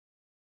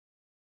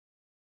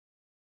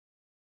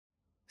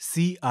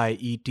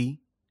CIET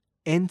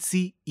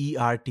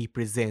NCERT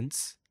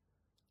presents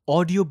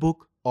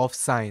Audiobook of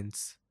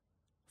Science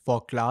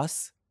for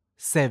Class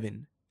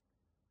 7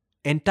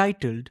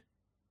 entitled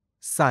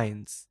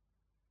Science.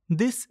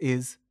 This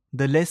is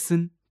the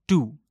Lesson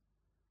 2,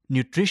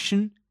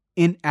 Nutrition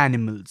in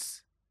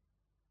Animals,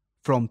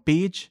 from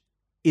page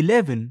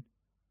 11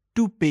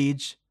 to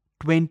page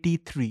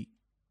 23.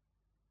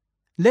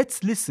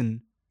 Let's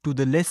listen to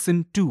the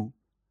Lesson 2,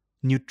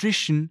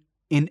 Nutrition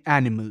in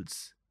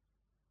Animals.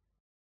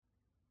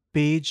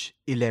 Page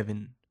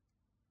 11.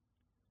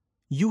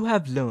 You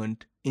have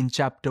learnt in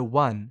Chapter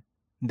 1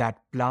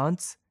 that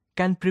plants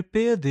can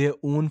prepare their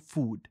own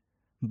food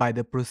by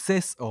the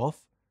process of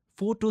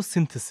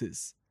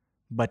photosynthesis,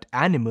 but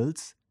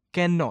animals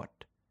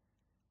cannot.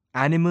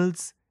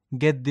 Animals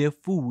get their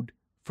food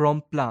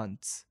from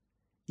plants,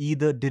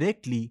 either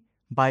directly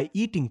by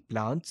eating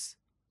plants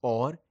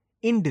or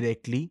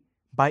indirectly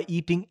by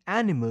eating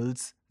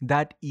animals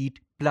that eat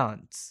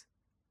plants.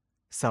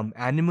 Some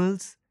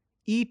animals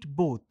eat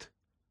both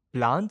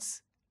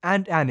plants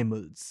and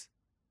animals.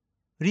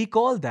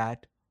 Recall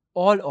that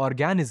all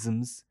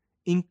organisms,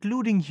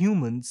 including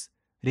humans,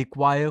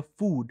 require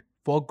food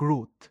for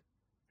growth,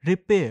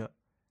 repair,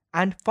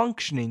 and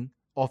functioning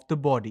of the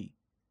body.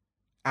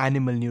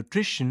 Animal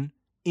nutrition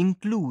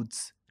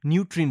includes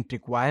nutrient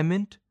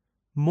requirement,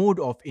 mode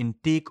of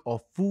intake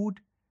of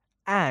food,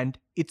 and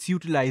its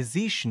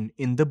utilization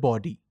in the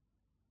body.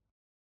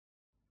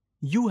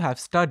 You have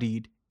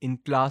studied in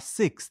class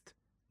 6th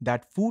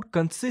that food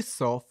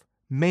consists of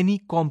many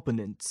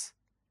components.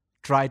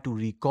 Try to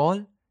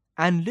recall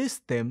and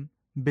list them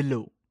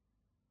below.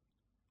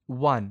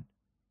 1.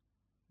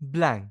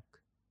 Blank.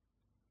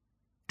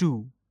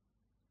 2.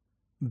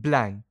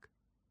 Blank.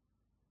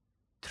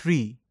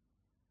 3.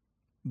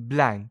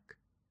 Blank.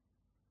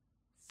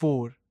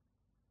 4.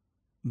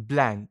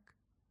 Blank.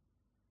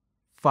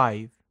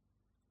 5.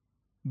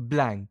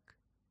 Blank.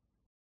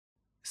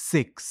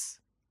 6.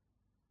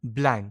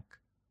 Blank.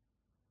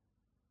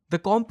 The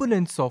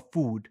components of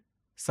food,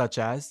 such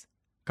as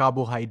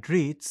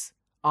carbohydrates,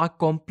 are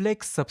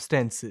complex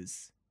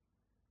substances.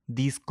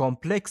 These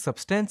complex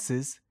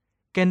substances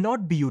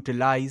cannot be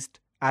utilized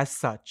as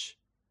such,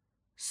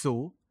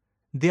 so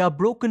they are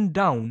broken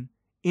down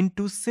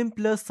into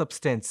simpler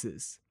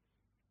substances.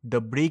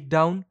 The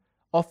breakdown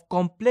of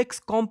complex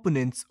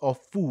components of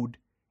food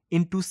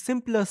into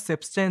simpler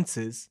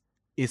substances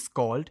is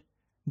called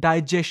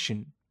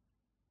digestion.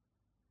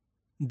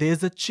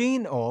 There's a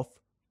chain of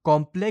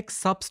complex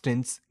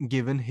substance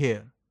given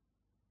here.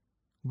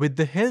 With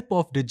the help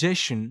of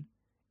digestion,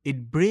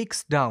 it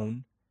breaks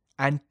down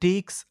and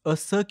takes a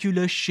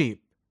circular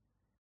shape.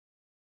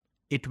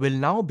 It will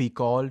now be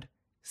called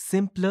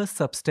simpler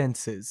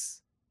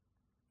substances.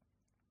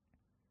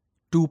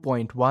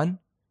 2.1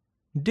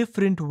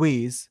 Different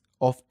ways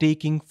of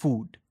taking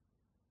food.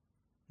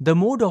 The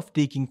mode of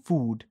taking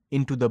food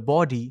into the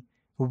body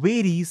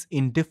varies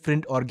in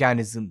different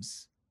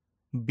organisms.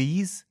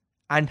 Bees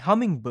and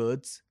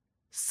hummingbirds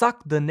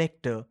suck the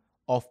nectar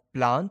of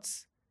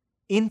plants,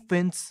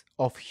 infants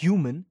of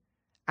human,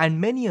 and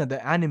many other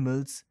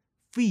animals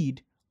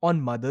feed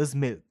on mother's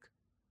milk.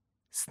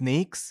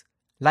 Snakes,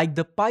 like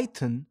the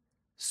python,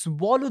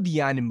 swallow the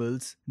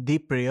animals they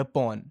prey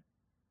upon.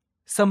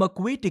 Some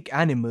aquatic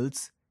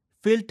animals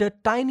filter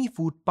tiny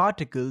food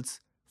particles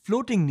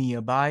floating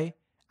nearby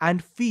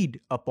and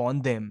feed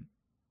upon them.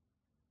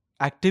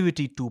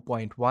 Activity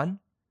 2.1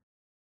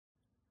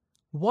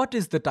 What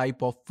is the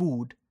type of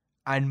food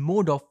and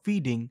mode of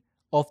feeding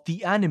of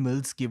the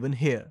animals given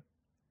here?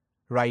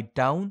 Write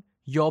down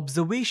your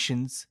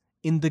observations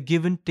in the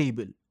given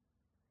table.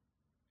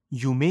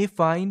 You may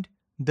find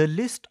the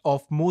list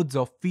of modes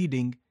of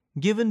feeding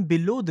given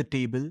below the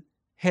table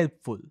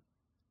helpful.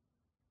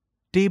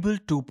 Table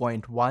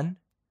 2.1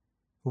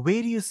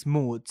 Various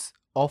modes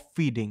of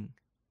feeding.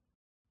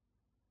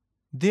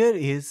 There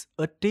is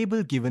a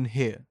table given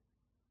here.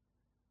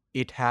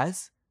 It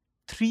has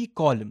 3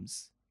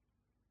 columns.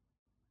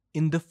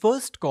 In the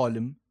first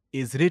column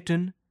is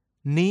written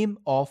name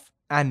of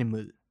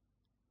animal.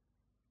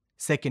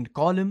 Second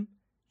column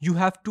you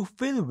have to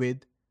fill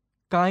with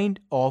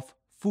kind of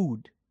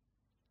food.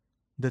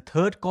 The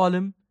third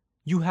column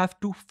you have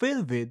to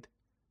fill with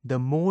the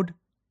mode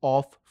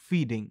of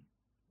feeding.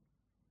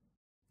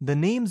 The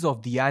names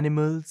of the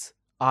animals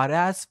are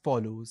as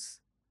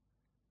follows: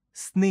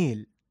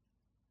 snail,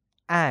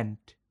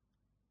 ant,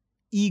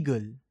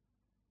 eagle,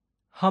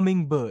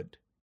 hummingbird,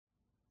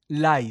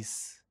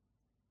 lice,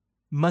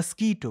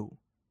 mosquito,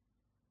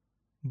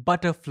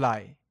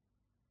 butterfly,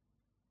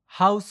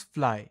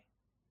 housefly.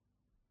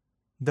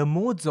 The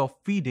modes of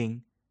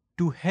feeding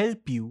to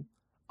help you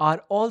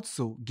are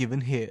also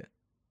given here: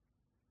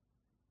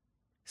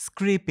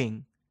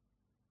 scraping,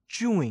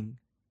 chewing,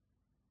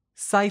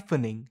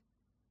 siphoning,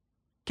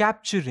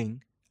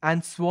 capturing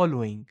and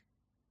swallowing,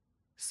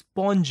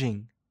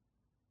 sponging,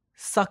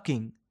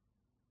 sucking,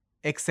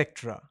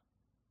 etc.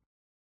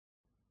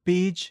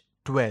 Page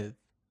 12.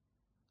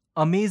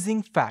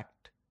 Amazing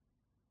fact.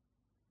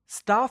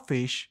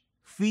 Starfish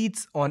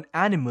feeds on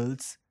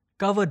animals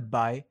covered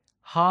by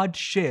hard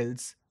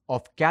shells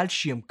of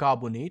calcium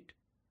carbonate.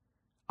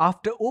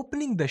 After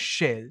opening the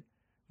shell,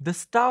 the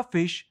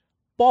starfish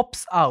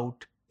pops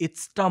out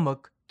its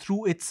stomach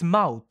through its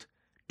mouth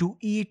to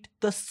eat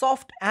the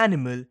soft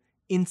animal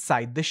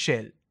inside the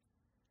shell.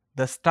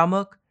 The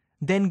stomach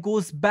then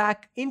goes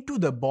back into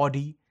the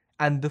body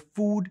and the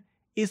food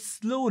is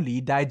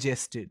slowly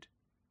digested.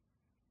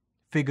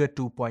 Figure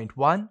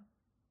 2.1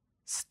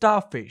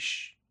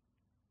 Starfish.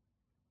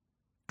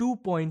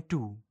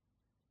 2.2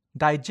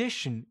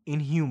 Digestion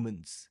in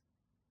humans.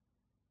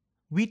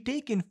 We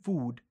take in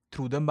food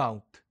through the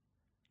mouth,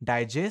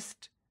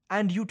 digest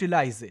and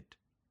utilize it.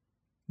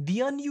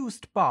 The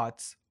unused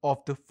parts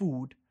of the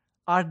food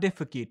are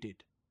defecated.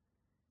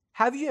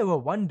 Have you ever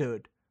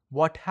wondered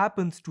what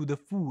happens to the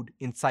food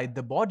inside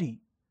the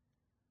body?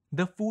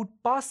 The food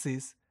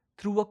passes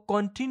through a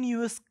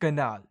continuous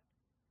canal.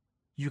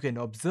 You can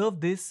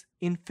observe this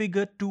in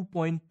figure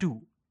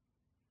 2.2.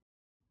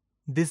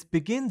 This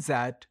begins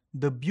at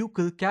the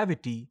buccal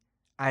cavity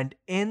and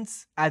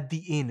ends at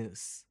the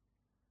anus.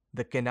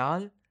 The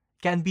canal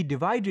can be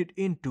divided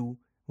into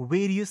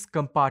various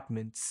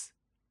compartments.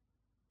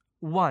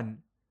 1.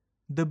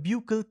 The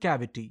buccal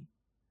cavity.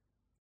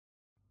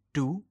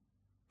 2.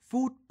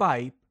 Food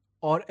pipe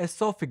or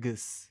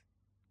esophagus.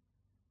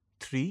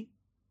 3.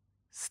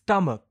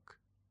 Stomach.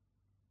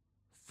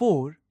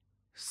 4.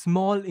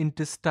 Small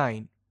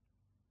intestine.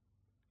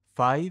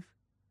 5.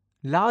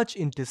 Large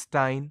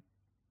intestine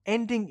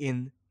ending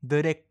in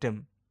the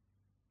rectum.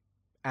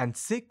 And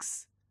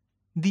 6.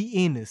 The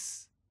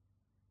anus.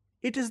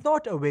 It is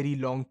not a very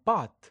long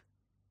path.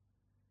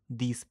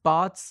 These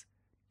paths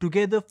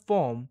together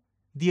form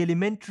the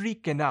alimentary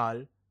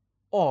canal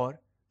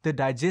or the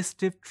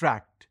digestive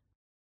tract.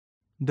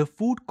 The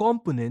food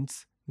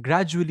components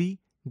gradually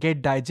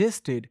get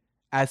digested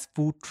as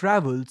food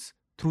travels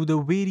through the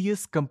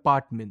various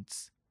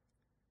compartments.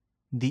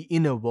 The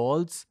inner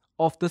walls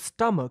of the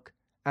stomach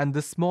and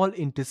the small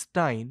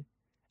intestine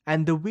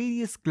and the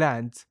various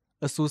glands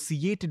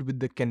associated with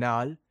the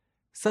canal,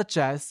 such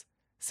as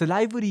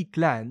salivary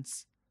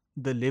glands,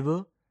 the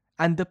liver,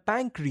 and the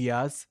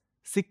pancreas,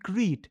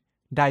 secrete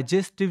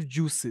digestive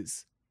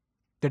juices.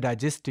 The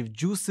digestive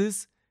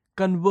juices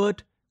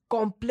convert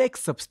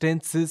complex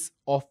substances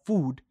of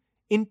food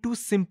into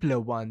simpler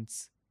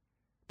ones.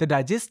 The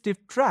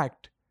digestive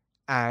tract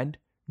and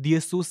the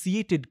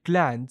associated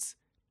glands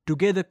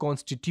together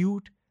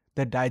constitute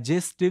the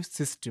digestive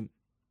system.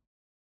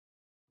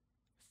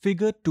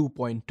 Figure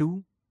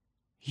 2.2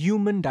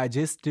 Human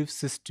Digestive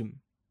System.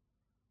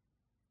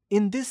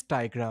 In this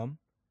diagram,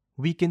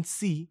 we can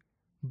see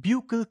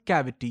buccal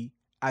cavity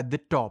at the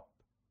top.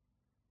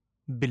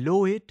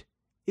 Below it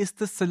is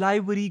the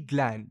salivary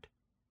gland.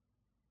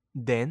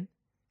 Then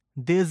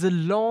there's a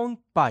long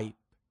pipe.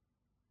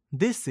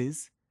 This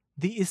is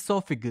the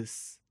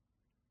esophagus.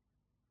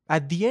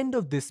 At the end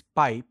of this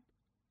pipe,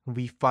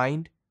 we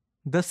find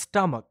the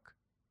stomach.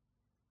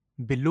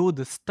 Below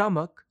the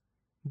stomach,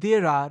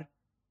 there are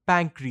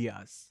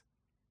pancreas.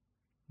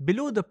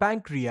 Below the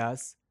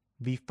pancreas,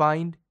 we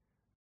find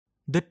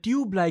the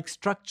tube-like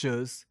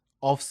structures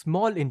of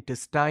small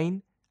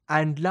intestine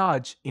and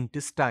large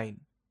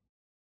intestine.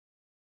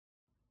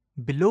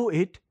 Below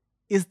it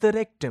is the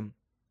rectum,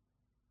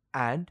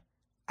 and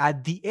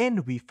at the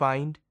end we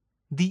find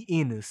the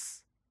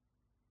anus.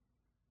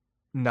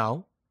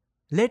 Now,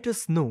 let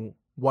us know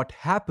what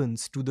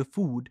happens to the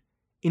food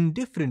in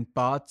different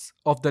parts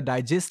of the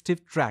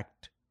digestive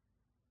tract.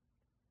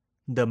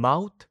 The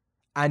mouth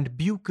and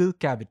buccal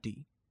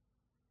cavity.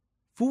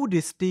 Food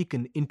is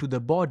taken into the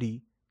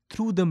body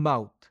through the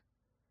mouth.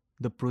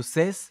 The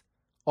process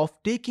of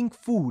taking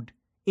food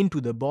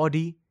into the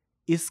body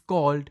is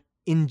called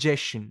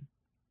ingestion.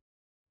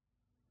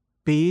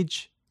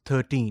 Page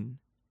 13.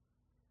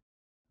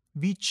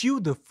 We chew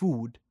the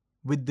food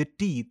with the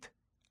teeth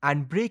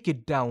and break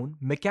it down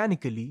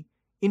mechanically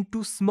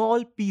into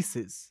small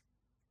pieces.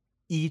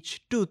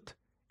 Each tooth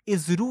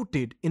is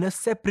rooted in a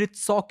separate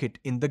socket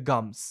in the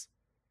gums.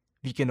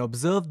 We can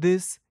observe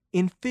this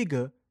in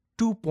figure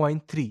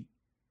 2.3.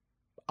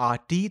 Our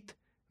teeth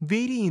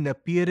vary in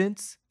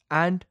appearance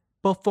and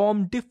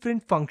perform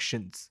different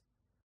functions.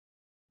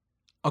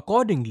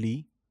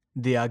 Accordingly,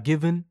 they are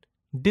given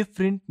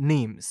different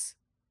names.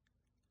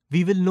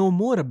 We will know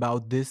more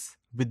about this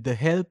with the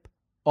help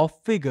of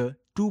figure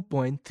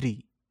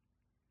 2.3.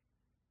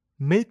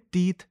 Milk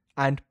teeth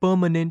and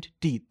permanent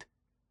teeth.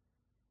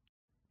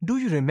 Do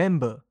you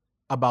remember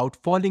about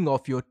falling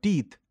off your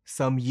teeth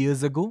some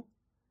years ago?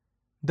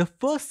 The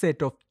first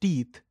set of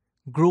teeth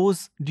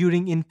grows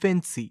during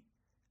infancy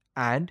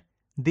and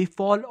they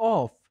fall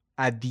off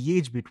at the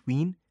age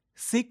between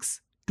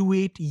 6 to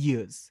 8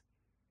 years.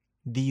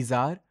 These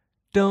are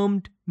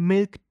termed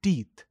milk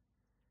teeth.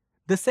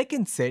 The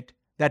second set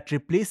that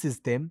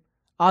replaces them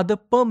are the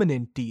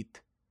permanent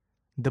teeth.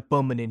 The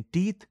permanent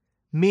teeth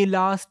may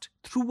last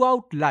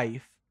throughout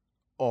life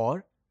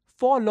or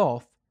fall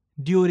off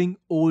during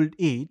old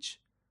age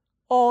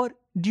or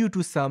due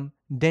to some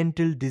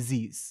dental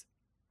disease.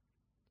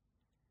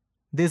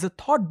 There's a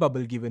thought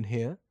bubble given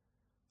here.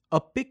 A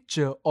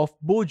picture of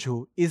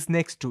Bojo is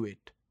next to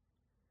it.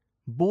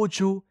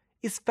 Bojo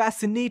is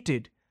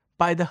fascinated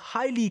by the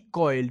highly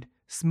coiled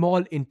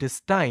small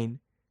intestine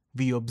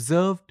we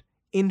observed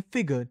in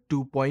figure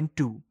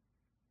 2.2.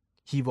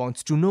 He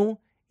wants to know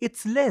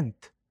its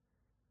length.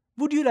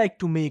 Would you like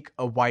to make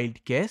a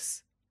wild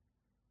guess?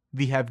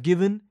 We have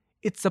given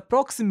its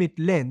approximate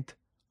length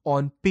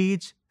on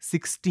page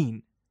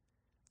 16.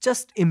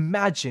 Just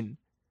imagine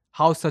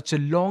how such a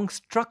long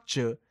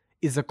structure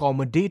is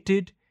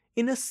accommodated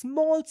in a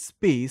small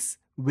space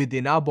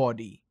within our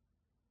body.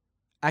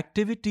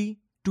 Activity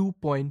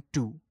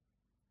 2.2.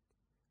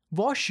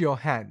 Wash your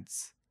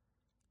hands.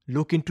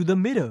 Look into the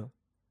mirror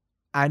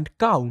and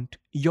count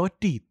your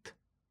teeth.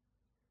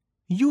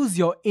 Use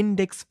your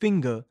index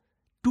finger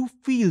to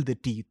feel the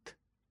teeth.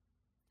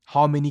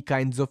 How many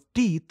kinds of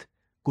teeth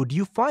could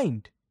you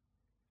find?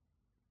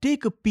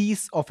 Take a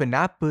piece of an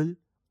apple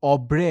or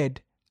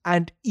bread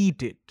and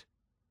eat it.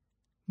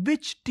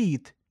 Which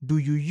teeth do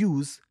you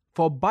use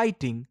for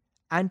biting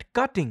and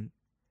cutting,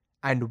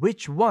 and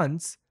which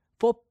ones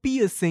for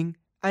piercing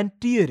and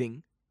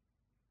tearing?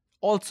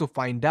 Also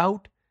find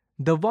out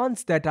the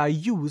ones that are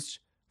used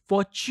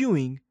for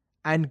chewing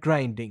and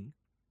grinding.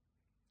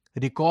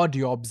 Record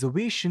your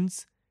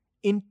observations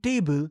in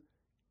table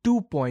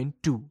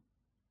 2.2.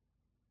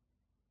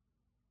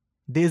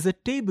 There's a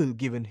table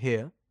given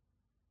here.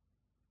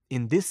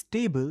 In this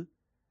table,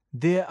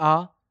 there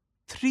are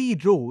 3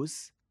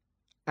 rows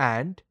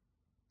and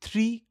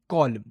 3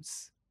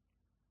 columns.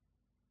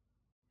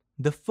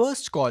 The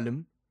first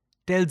column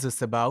tells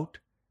us about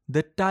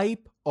the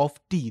type of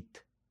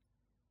teeth.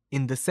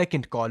 In the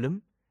second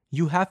column,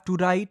 you have to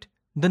write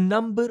the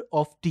number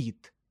of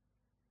teeth.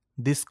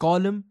 This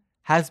column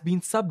has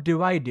been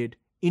subdivided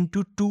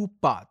into 2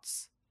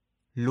 parts,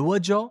 lower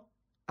jaw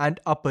and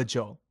upper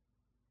jaw.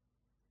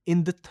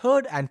 In the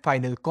third and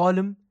final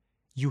column,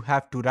 you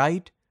have to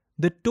write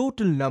the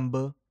total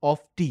number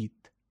of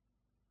teeth.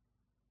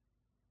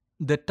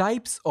 The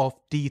types of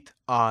teeth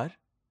are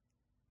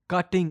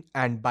cutting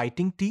and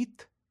biting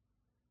teeth,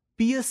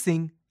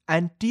 piercing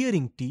and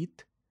tearing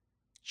teeth,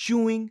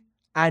 chewing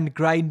and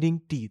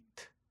grinding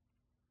teeth.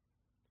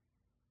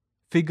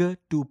 Figure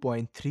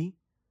 2.3.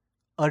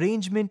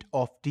 Arrangement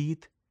of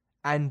teeth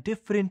and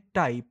different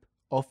type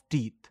of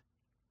teeth.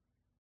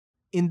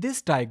 In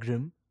this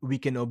diagram, we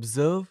can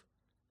observe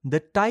the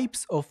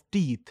types of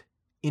teeth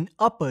in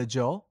upper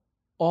jaw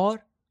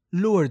or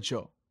lower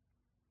jaw.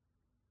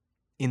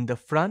 In the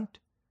front,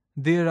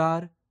 there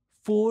are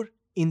 4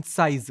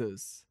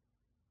 incisors.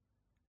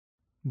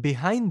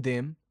 Behind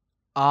them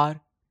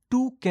are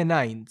 2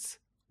 canines,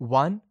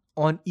 one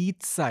on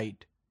each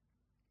side.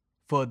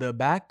 Further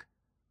back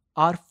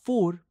are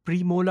 4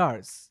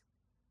 premolars,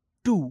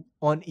 2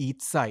 on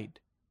each side.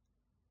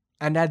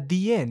 And at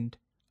the end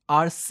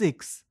are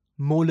 6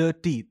 molar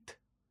teeth,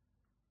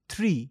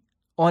 3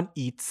 on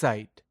each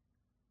side.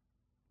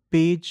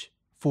 Page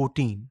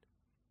 14.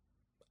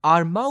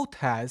 Our mouth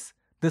has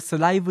the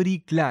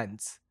salivary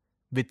glands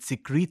which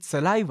secrete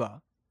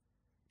saliva.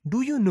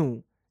 Do you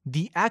know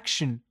the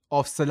action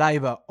of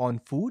saliva on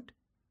food?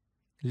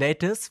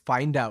 Let us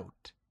find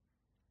out.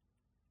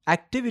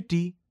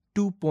 Activity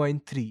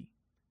 2.3.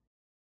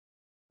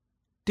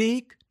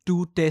 Take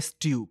 2 test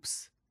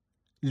tubes.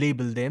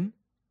 Label them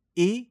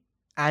A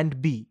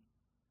and B.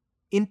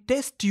 In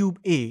test tube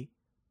A,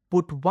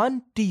 put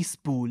 1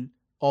 teaspoon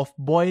of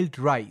boiled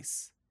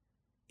rice.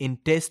 In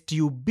test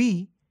tube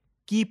B,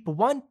 keep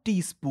 1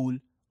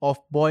 teaspoon of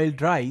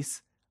boiled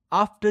rice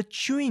after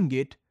chewing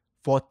it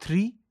for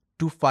 3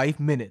 to 5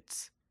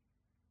 minutes.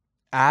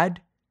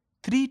 Add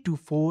 3 to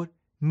 4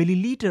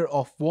 milliliter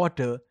of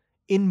water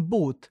in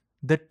both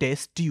the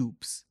test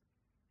tubes.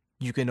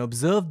 You can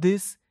observe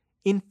this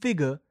in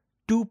figure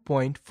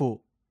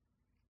 2.4.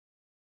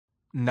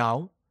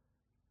 Now,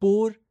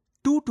 pour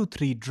 2 to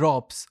 3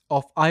 drops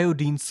of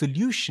iodine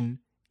solution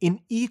in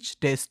each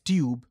test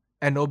tube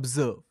and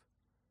observe.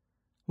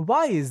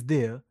 Why is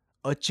there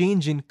a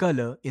change in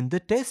color in the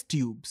test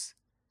tubes?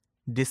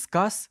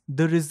 Discuss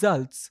the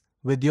results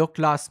with your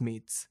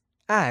classmates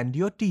and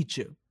your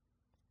teacher.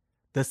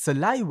 The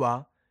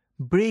saliva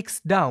breaks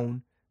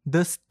down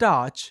the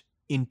starch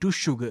into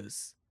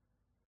sugars.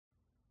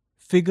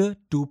 Figure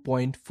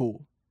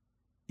 2.4.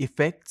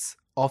 Effects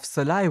of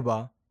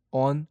saliva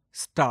on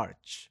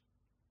starch.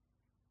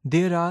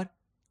 There are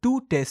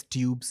 2 test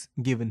tubes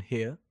given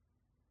here.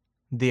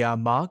 They are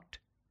marked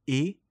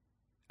A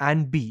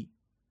and B.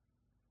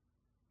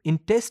 In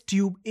test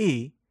tube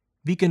A,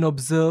 we can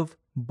observe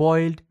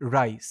boiled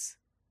rice.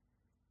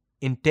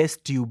 In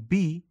test tube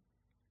B,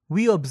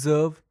 we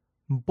observe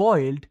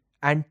boiled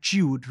and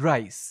chewed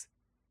rice.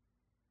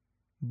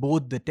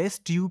 Both the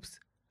test tubes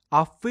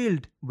are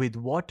filled with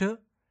water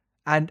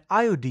and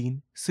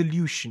iodine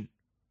solution.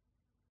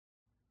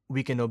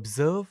 We can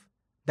observe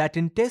that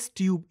in test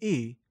tube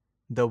A,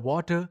 the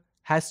water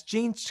has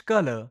changed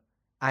color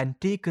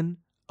and taken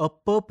a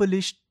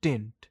purplish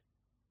tint.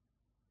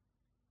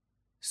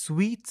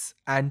 Sweets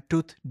and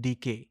tooth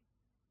decay.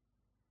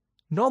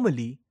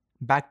 Normally,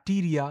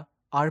 bacteria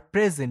are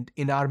present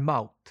in our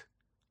mouth,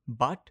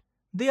 but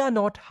they are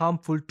not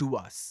harmful to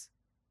us.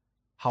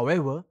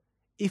 However,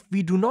 if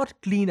we do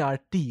not clean our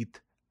teeth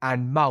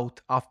and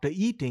mouth after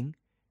eating,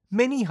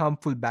 many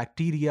harmful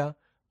bacteria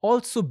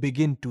also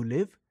begin to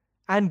live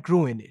and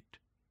grow in it.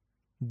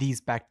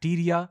 These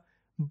bacteria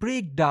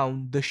break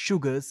down the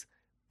sugars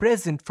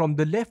present from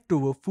the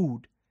leftover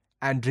food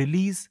and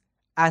release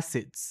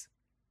acids.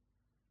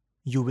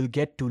 You will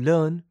get to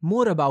learn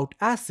more about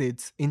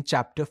acids in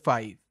Chapter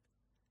 5.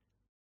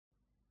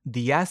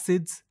 The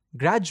acids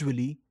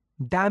gradually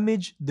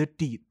damage the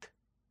teeth.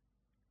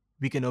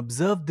 We can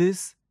observe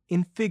this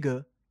in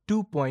Figure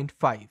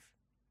 2.5.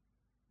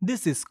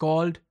 This is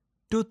called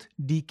tooth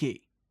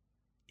decay.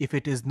 If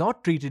it is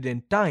not treated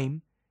in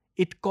time,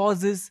 it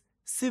causes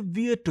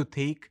severe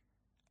toothache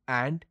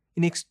and,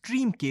 in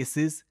extreme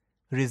cases,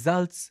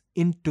 results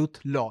in tooth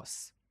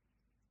loss.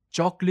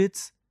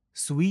 Chocolates,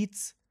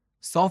 sweets,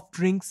 soft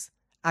drinks,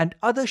 and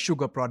other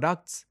sugar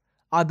products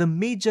are the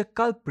major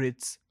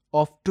culprits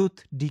of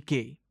tooth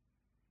decay.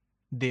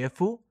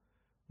 Therefore,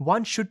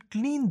 one should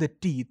clean the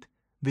teeth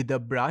with a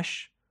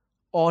brush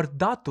or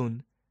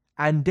datun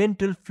and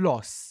dental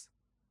floss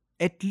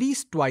at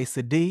least twice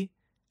a day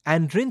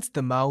and rinse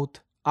the mouth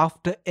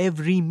after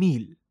every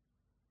meal.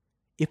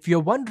 If you're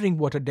wondering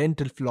what a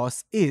dental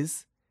floss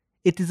is,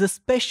 it is a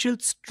special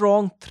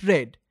strong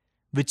thread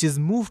which is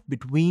moved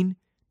between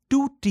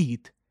two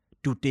teeth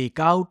to take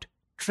out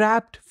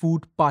trapped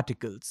food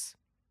particles.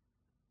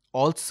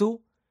 Also,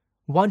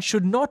 one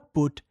should not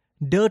put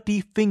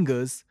dirty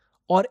fingers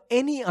or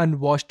any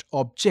unwashed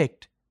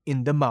object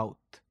in the mouth.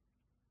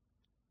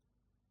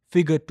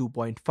 Figure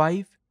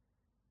 2.5.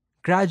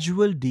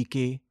 Gradual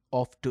decay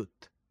of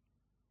tooth.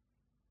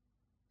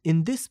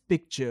 In this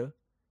picture,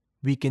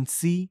 we can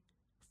see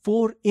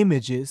 4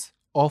 images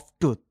of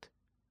tooth.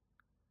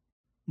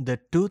 The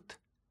tooth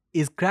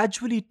is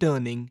gradually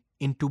turning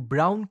into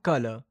brown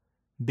color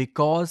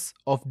because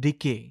of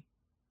decay.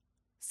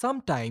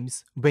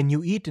 Sometimes when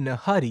you eat in a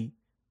hurry,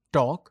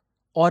 talk,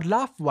 or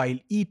laugh while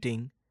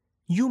eating,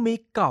 you may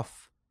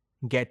cough,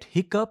 get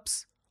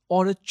hiccups,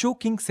 or a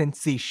choking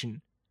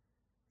sensation.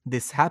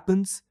 This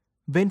happens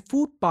when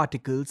food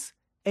particles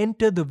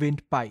enter the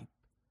windpipe.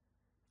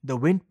 The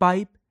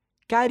windpipe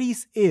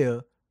carries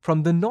air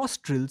from the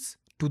nostrils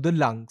to the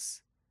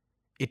lungs.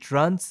 It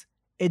runs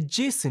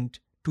adjacent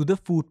to the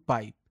food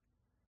pipe.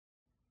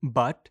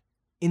 But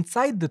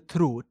inside the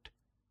throat,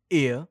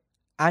 air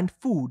and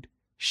food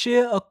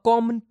share a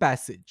common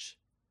passage.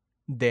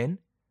 Then,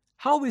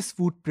 how is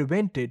food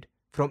prevented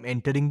from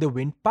entering the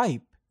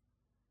windpipe?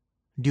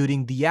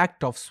 During the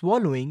act of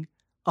swallowing,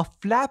 a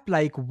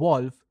flap-like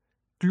valve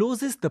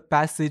closes the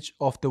passage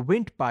of the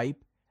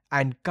windpipe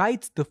and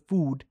guides the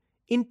food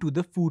into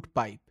the food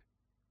pipe.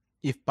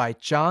 If by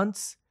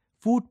chance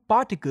food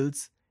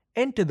particles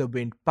enter the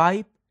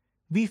windpipe,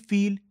 we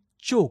feel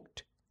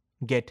choked,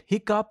 get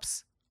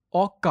hiccups,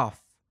 or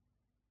cough.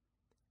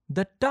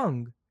 The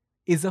tongue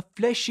is a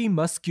fleshy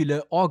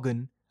muscular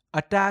organ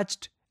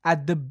attached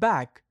at the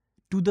back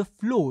to the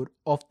floor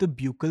of the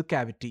buccal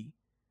cavity.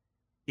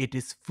 It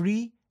is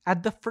free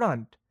at the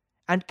front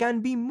and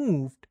can be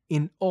moved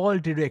in all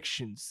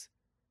directions.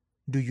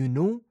 Do you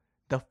know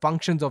the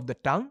functions of the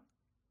tongue?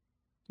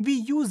 We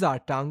use our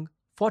tongue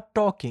for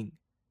talking.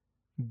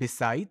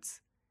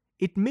 Besides,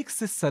 it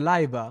mixes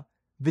saliva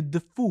with the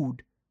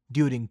food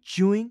during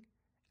chewing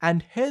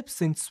and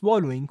helps in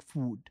swallowing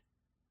food.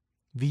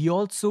 We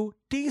also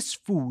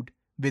taste food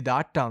with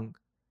our tongue.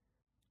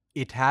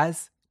 It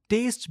has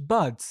taste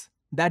buds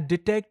that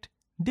detect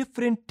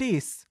different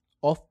tastes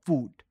of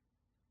food.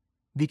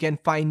 We can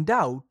find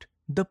out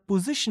the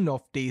position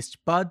of taste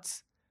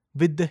buds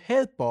with the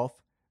help of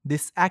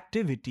this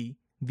activity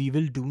we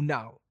will do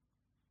now.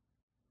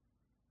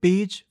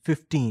 Page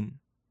 15.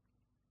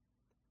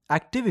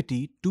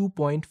 Activity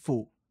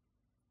 2.4.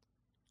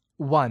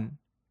 1.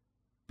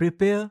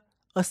 Prepare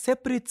a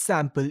separate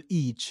sample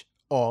each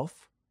of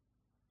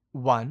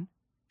 1.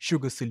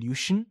 Sugar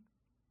solution,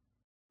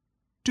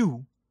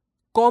 2.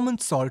 Common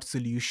salt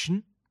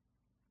solution,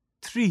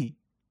 3.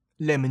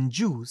 Lemon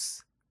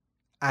juice,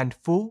 and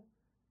 4.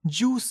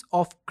 Juice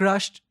of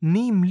crushed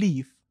neem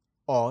leaf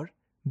or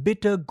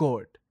bitter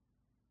gourd.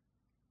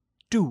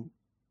 2.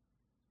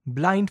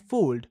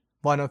 Blindfold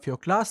one of your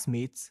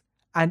classmates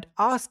and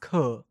ask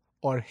her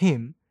or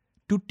him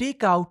to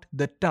take out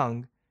the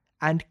tongue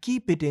and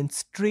keep it in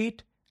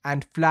straight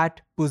and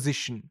flat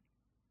position.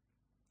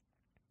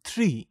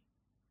 3.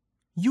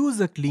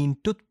 Use a clean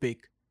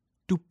toothpick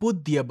to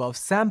put the above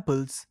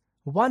samples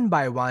one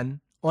by one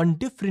on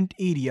different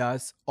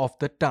areas of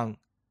the tongue,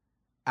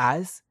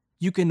 as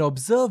you can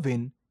observe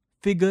in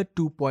Figure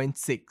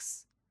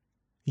 2.6.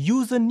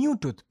 Use a new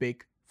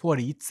toothpick for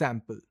each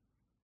sample.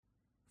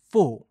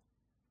 4.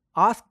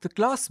 Ask the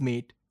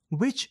classmate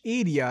which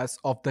areas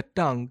of the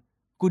tongue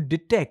could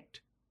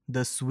detect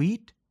the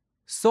sweet,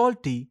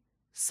 salty,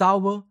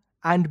 sour,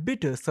 and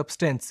bitter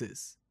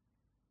substances.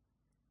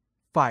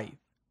 5.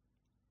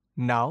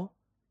 Now,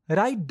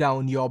 write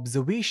down your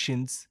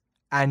observations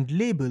and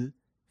label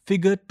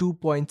Figure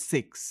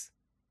 2.6.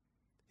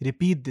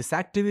 Repeat this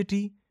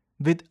activity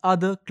with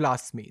other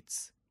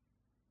classmates.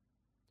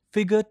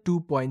 Figure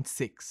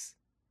 2.6.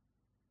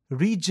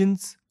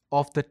 Regions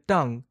of the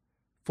tongue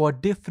for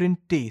different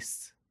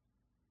tastes.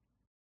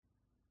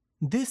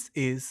 This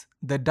is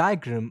the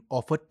diagram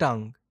of a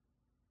tongue.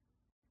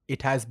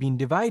 It has been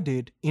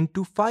divided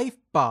into 5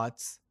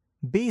 parts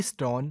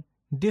based on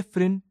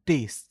different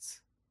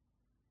tastes.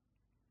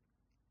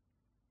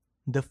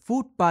 The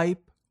food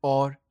pipe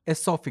or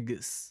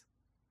esophagus.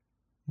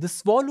 The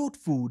swallowed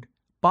food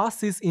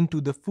passes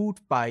into the food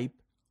pipe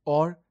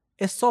or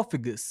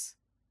esophagus.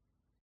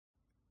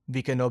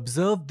 We can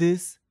observe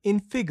this in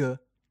figure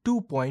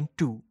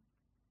 2.2.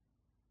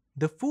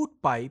 The food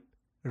pipe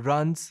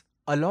runs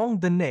along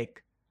the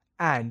neck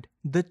and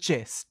the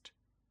chest.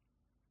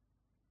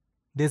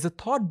 There's a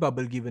thought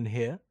bubble given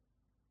here.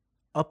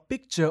 A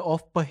picture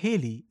of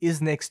Paheli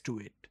is next to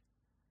it.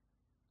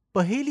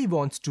 Paheli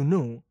wants to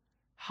know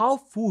how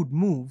food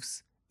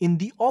moves in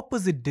the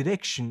opposite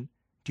direction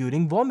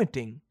during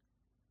vomiting.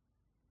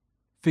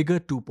 Figure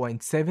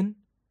 2.7.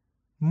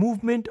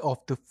 Movement of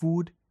the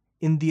food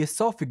in the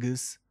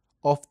esophagus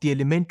of the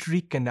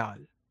alimentary canal.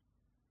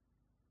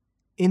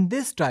 In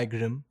this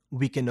diagram,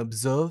 we can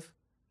observe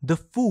the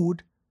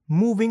food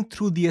moving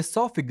through the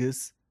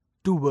esophagus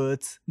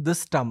towards the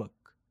stomach.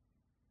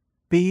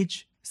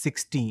 Page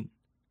 16.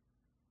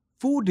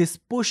 Food is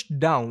pushed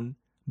down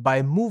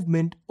by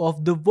movement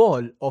of the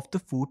wall of the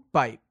food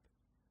pipe.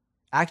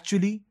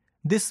 Actually,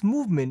 this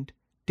movement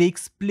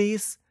takes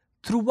place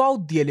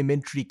throughout the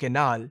alimentary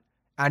canal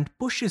and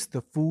pushes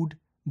the food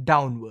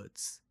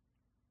downwards.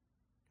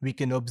 We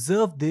can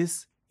observe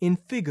this in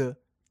figure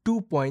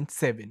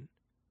 2.7.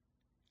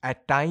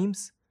 At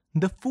times,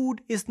 the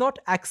food is not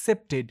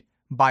accepted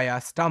by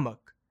our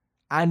stomach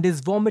and is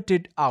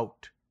vomited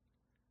out.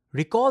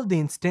 Recall the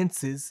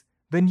instances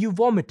when you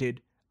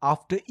vomited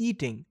after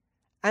eating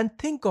and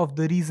think of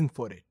the reason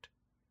for it.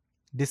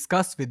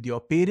 Discuss with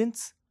your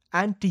parents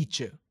and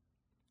teacher.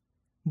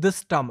 The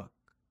stomach.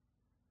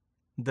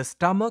 The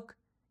stomach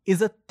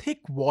is a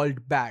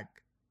thick-walled bag.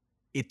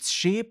 Its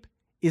shape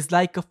is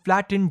like a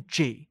flattened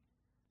J,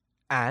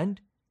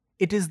 and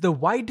it is the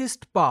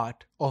widest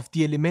part of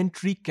the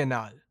alimentary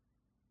canal.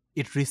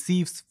 It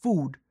receives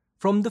food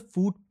from the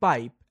food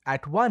pipe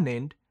at one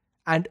end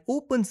and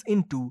opens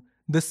into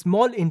the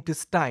small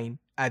intestine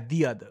at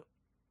the other.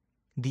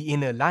 The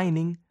inner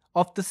lining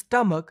of the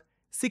stomach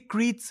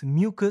secretes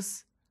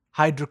mucus,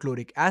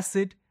 hydrochloric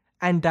acid,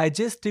 and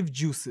digestive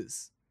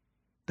juices.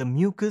 The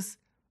mucus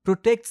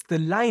protects the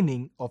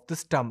lining of the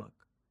stomach.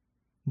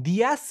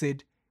 The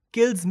acid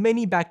kills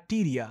many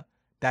bacteria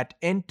that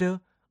enter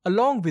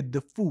along with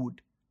the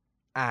food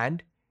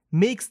and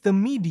makes the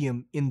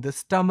medium in the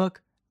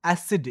stomach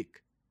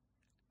acidic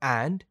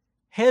and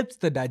helps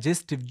the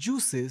digestive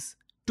juices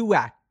to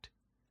act.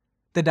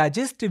 The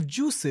digestive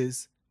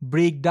juices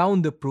break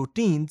down the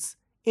proteins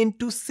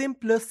into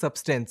simpler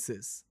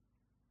substances.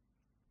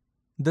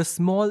 The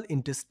small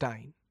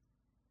intestine.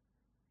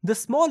 The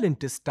small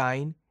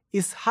intestine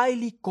is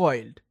highly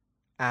coiled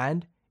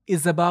and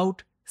is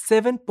about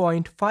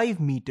 7.5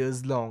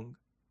 meters long.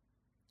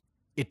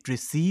 It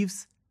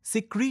receives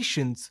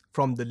secretions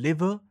from the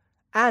liver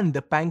and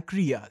the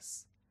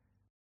pancreas.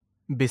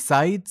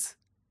 Besides,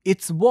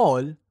 its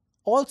wall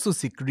also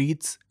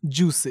secretes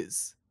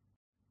juices.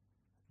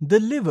 The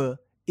liver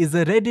is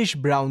a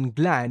reddish-brown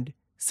gland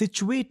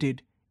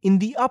situated in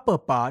the upper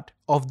part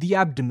of the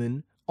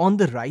abdomen on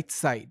the right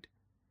side.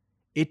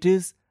 It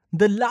is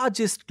the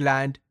largest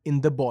gland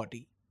in the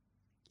body.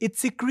 It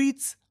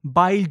secretes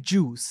bile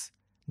juice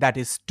that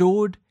is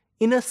stored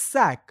in a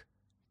sac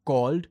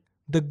called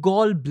the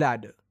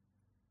gallbladder.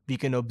 We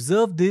can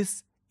observe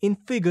this in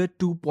figure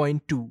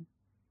 2.2.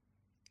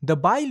 The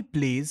bile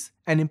plays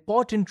an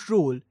important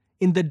role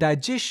in the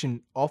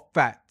digestion of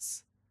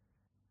fats.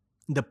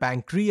 The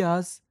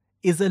pancreas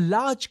is a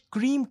large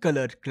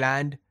cream-colored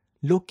gland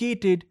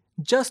located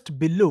just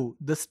below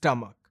the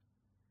stomach.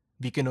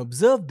 We can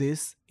observe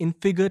this in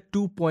figure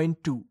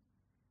 2.2.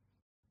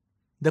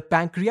 The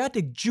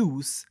pancreatic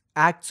juice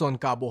acts on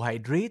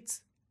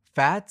carbohydrates,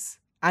 fats,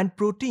 and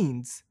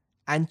proteins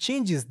and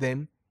changes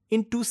them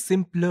into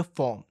simpler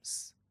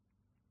forms.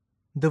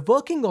 The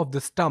working of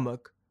the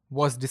stomach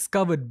was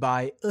discovered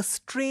by a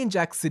strange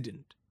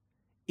accident.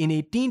 In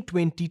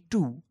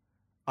 1822,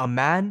 a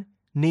man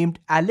named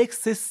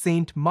Alexis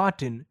Saint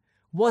Martin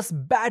was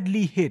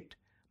badly hit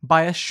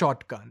by a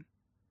shotgun.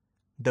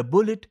 The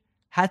bullet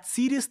had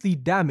seriously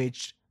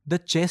damaged the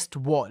chest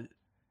wall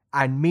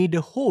and made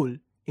a hole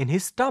in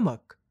his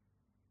stomach.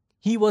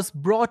 He was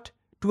brought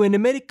to an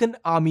American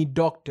Army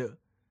doctor,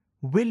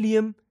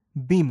 William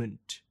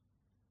Beament.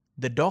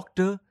 The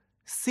doctor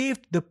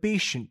saved the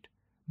patient,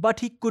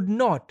 but he could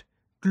not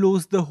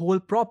close the hole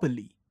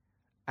properly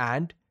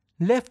and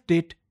left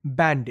it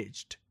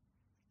bandaged.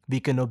 We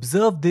can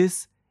observe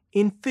this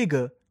in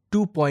figure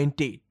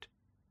 2.8.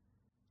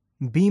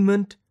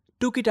 Beament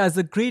took it as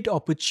a great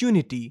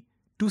opportunity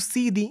to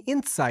see the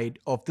inside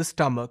of the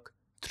stomach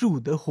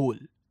through the hole.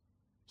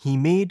 He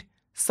made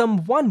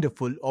some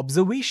wonderful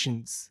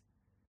observations.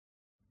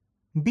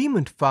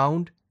 Beament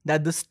found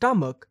that the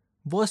stomach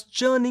was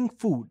churning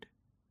food.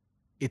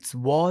 Its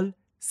wall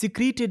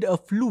secreted a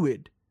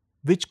fluid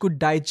which could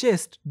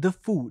digest the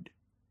food.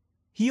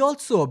 He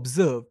also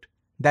observed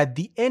that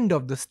the end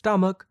of the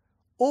stomach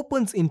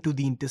opens into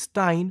the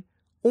intestine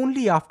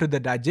only after the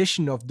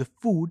digestion of the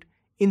food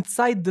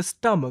inside the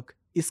stomach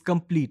is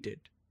completed.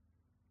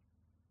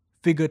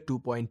 Figure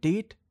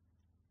 2.8.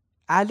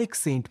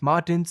 Alex St.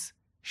 Martin's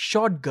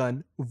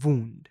shotgun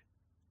wound.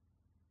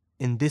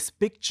 In this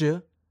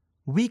picture,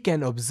 we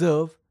can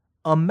observe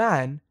a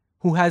man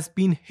who has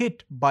been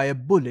hit by a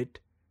bullet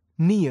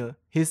near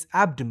his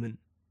abdomen.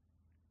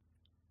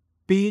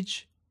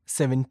 Page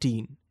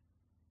 17.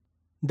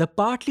 The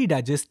partly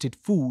digested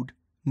food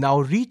now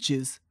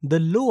reaches the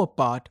lower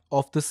part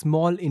of the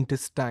small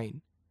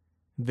intestine,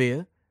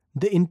 where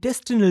the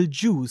intestinal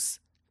juice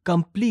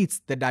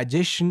completes the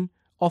digestion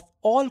of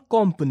all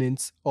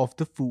components of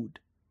the food.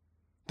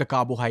 The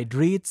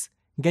carbohydrates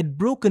get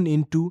broken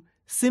into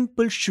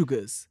simple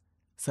sugars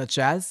such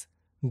as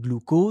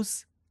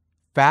glucose,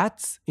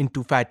 fats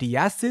into fatty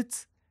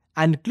acids,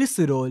 and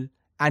glycerol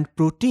and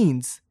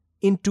proteins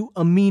into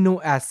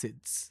amino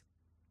acids.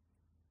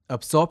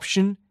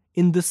 Absorption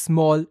in the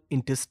small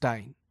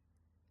intestine.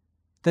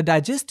 The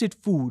digested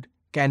food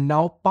can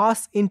now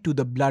pass into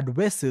the blood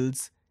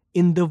vessels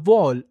in the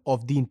wall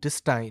of the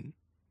intestine.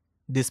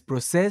 This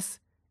process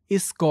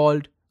is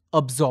called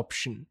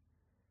absorption.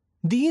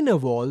 The inner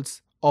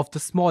walls of the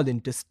small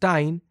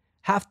intestine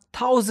have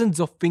thousands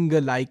of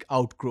finger-like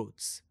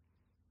outgrowths.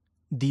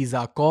 These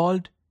are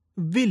called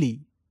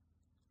villi,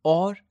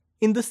 or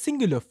in the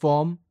singular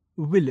form,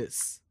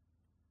 villus.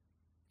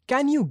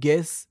 Can you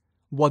guess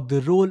what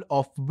the role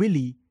of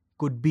villi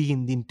could be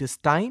in the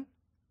intestine?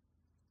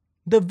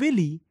 The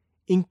villi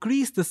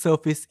increase the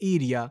surface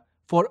area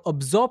for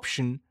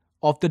absorption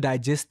of the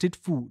digested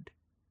food.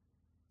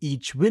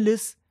 Each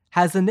villus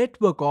has a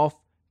network of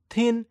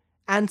thin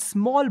and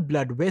small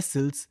blood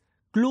vessels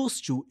close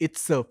to its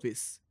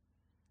surface.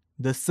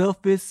 The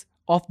surface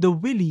of the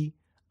villi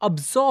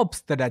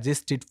absorbs the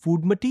digested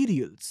food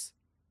materials.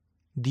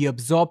 The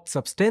absorbed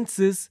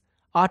substances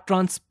are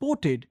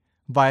transported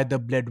via the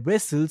blood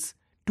vessels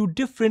to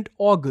different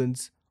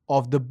organs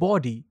of the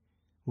body,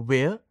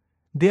 where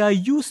they are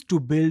used to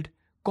build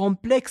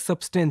complex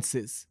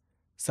substances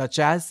such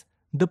as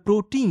the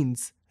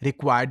proteins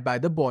required by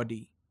the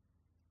body.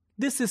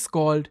 This is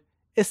called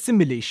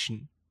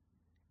assimilation.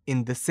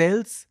 In the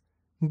cells,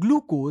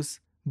 glucose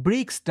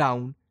breaks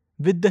down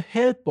with the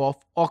help of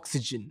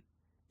oxygen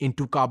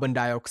into carbon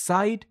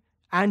dioxide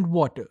and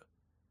water,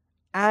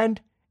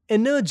 and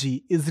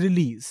energy is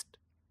released.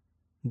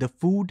 The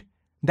food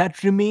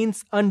that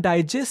remains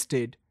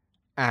undigested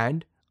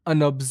and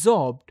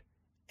unabsorbed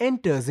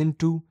enters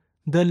into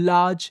the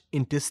large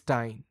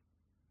intestine.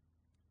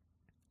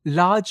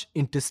 Large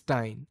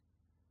intestine.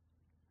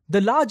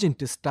 The large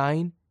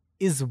intestine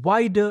is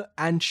wider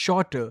and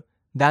shorter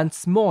than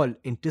small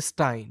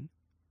intestine.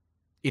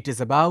 It is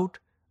about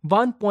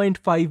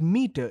 1.5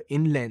 meter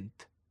in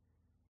length.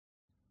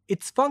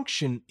 Its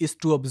function is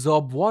to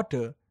absorb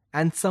water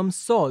and some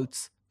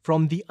salts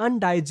from the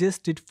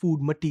undigested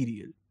food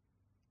material.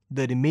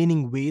 The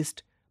remaining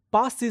waste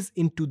passes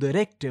into the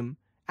rectum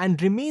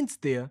and remains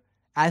there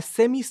as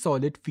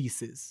semi-solid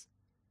feces.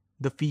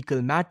 The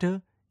fecal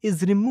matter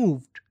is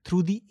removed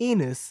through the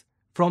anus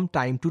from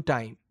time to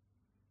time.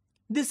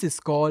 This is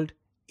called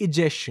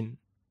egestion.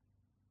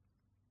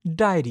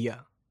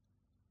 Diarrhea.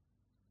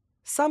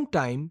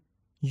 Sometime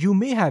you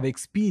may have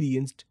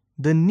experienced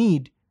the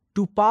need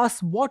to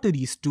pass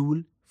watery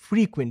stool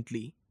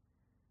frequently.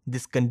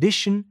 This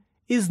condition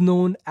is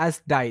known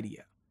as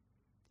diarrhea.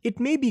 It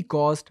may be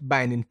caused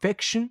by an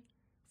infection,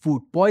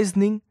 food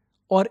poisoning,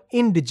 or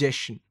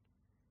indigestion.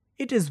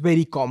 It is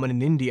very common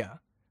in India,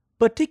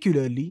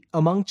 particularly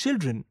among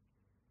children.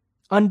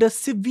 Under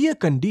severe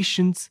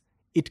conditions,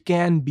 it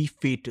can be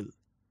fatal.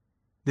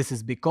 This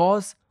is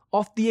because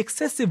of the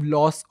excessive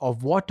loss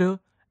of water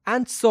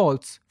and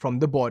salts from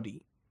the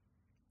body.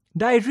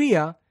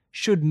 Diarrhea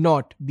should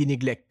not be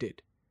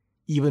neglected.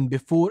 Even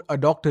before a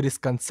doctor is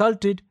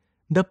consulted,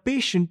 the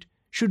patient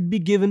should be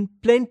given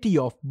plenty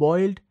of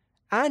boiled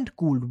and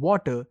cooled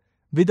water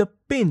with a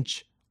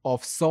pinch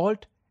of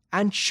salt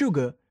and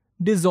sugar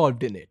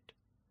dissolved in it.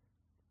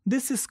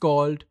 This is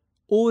called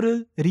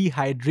oral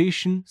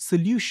rehydration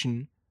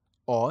solution,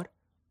 or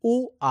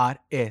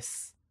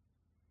ORS.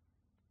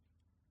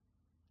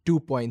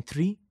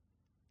 2.3.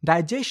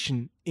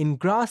 Digestion in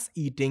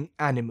grass-eating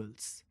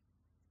animals.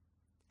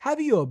 Have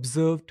you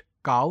observed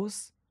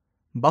cows,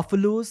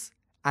 buffaloes,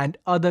 and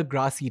other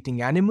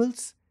grass-eating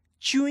animals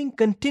chewing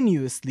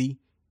continuously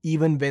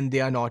even when they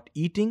are not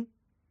eating?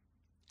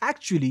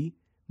 Actually,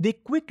 they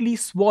quickly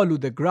swallow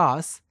the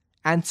grass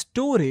and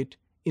store it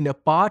in a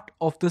part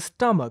of the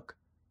stomach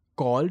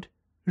called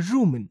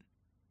rumen.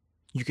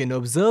 You can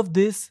observe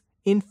this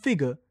in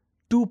figure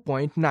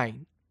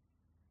 2.9.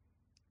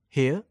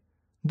 Here,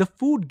 the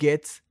food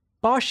gets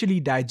partially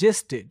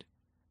digested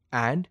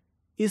and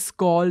is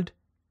called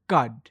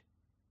cud.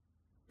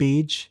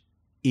 Page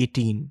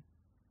 18.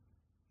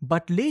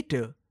 But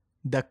later,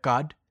 the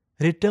cud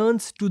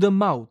returns to the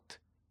mouth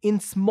in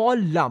small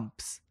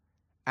lumps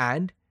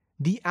and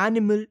the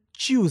animal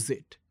chews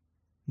it.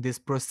 This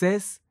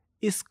process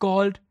is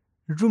called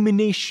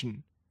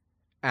rumination,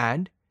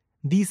 and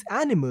these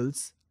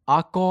animals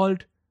are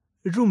called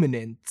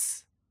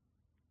ruminants.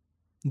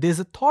 There's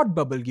a thought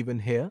bubble given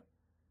here.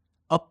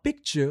 A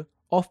picture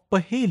of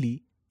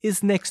Paheli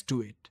is next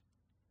to it.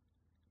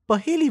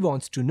 Paheli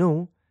wants to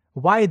know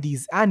why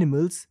these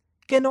animals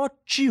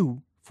cannot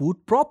chew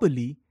food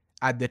properly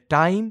at the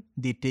time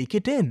they take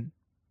it in.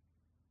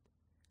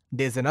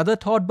 There's another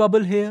thought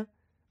bubble here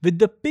with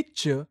the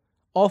picture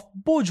of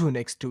Bojo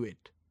next to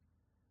it.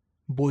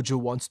 Bojo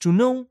wants to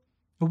know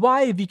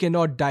why we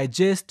cannot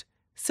digest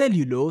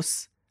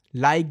cellulose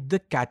like the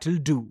cattle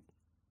do.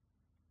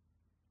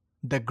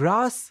 The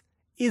grass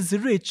is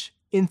rich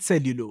in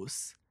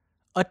cellulose,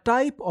 a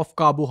type of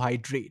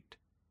carbohydrate.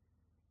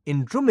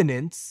 In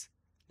ruminants,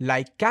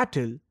 like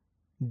cattle,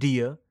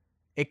 deer,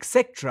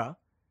 etc.,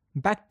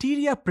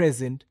 bacteria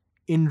present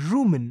in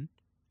rumen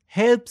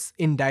helps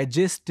in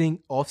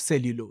digesting of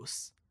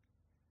cellulose.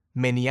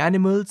 Many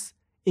animals,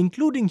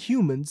 including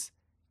humans,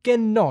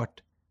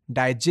 cannot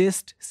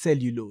digest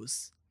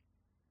cellulose.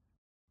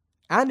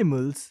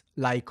 Animals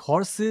like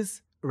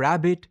horses,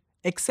 rabbit,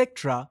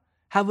 etc.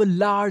 have a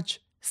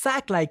large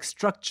sac-like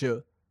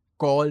structure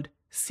called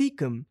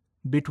cecum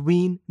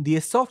between the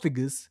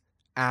esophagus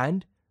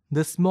and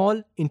the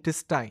small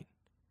intestine.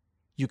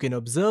 You can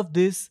observe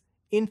this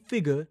in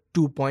figure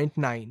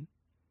 2.9.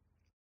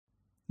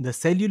 The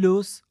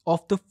cellulose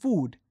of the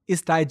food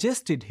is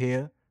digested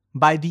here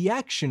by the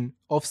action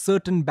of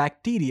certain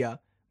bacteria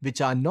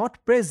which are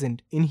not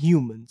present in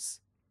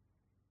humans.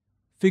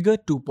 Figure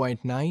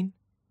 2.9.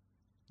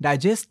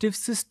 Digestive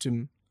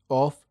system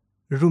of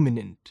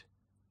ruminant.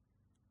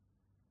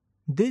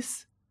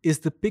 This is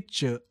the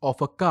picture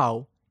of a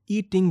cow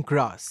eating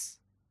grass.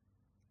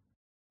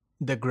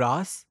 The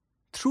grass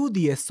through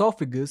the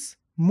esophagus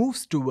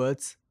moves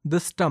towards the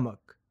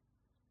stomach.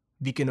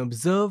 We can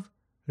observe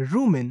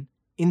rumen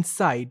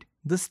inside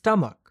the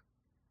stomach.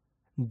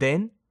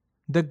 Then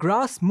the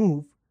grass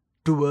moves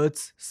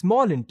towards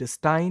small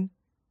intestine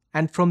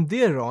and from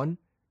there on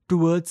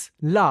towards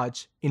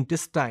large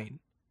intestine.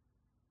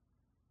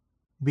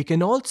 We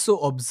can also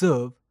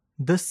observe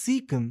the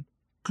cecum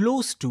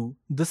close to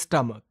the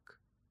stomach.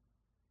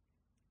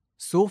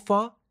 So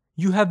far,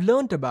 you have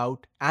learnt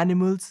about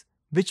animals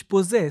which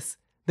possess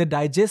the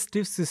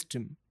digestive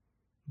system,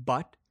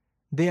 but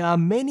there are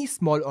many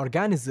small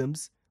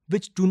organisms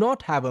which do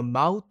not have a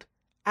mouth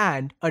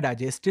and a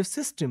digestive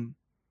system.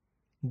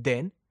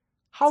 Then,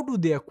 how do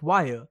they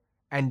acquire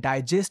and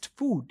digest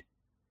food?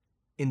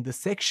 In the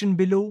section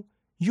below,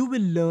 you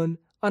will learn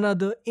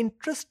another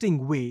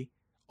interesting way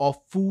of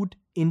food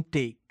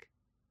intake.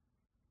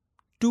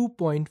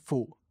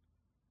 2.4.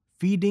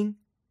 Feeding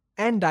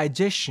and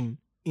digestion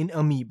in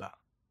amoeba.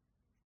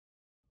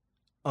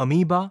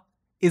 Amoeba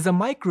is a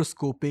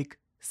microscopic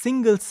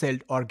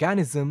single-celled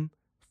organism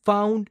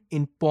found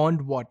in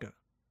pond water.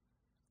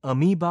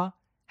 Amoeba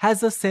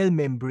has a cell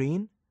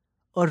membrane,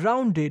 a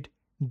rounded,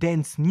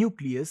 dense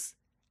nucleus,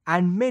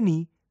 and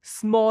many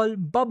small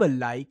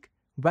bubble-like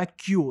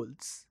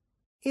vacuoles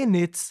in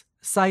its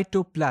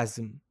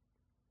cytoplasm.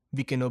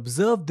 We can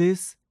observe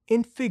this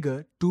in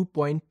figure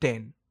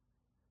 2.10.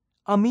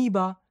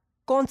 Amoeba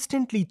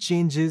constantly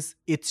changes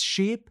its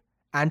shape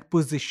and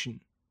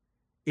position.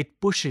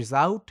 It pushes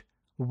out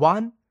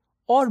one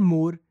or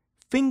more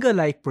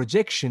finger-like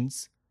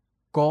projections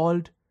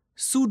called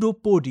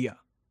pseudopodia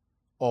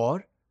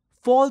or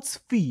false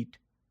feet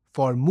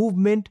for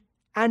movement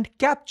and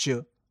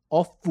capture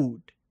of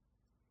food.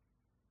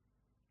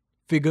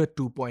 Figure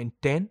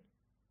 2.10.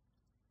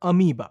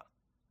 Amoeba.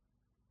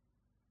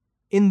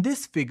 In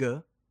this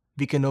figure,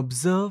 we can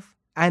observe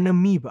an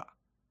amoeba.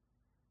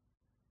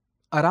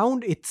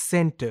 Around its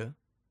center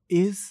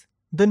is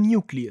the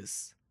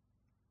nucleus.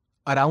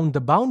 Around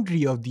the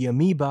boundary of the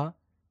amoeba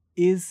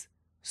is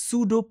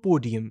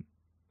pseudopodium.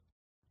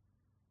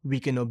 We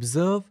can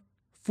observe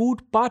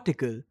food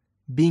particle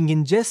being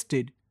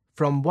ingested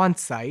from one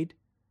side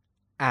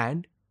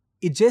and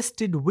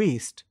ingested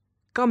waste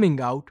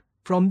coming out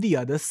from the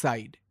other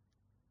side.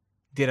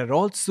 There are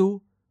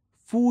also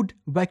food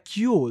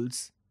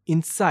vacuoles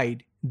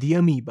inside the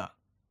amoeba.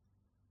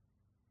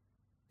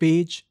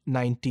 Page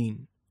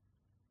 19.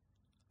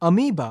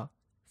 Amoeba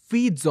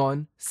feeds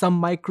on some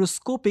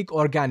microscopic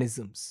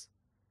organisms.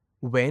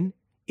 When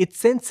it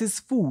senses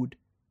food,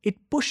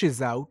 it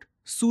pushes out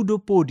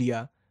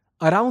pseudopodia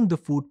around the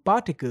food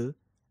particle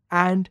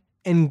and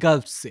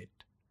engulfs it.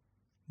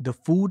 The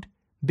food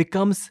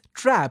becomes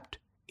trapped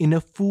in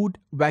a food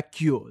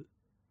vacuole.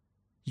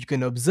 You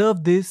can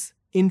observe this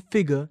in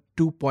figure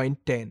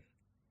 2.10.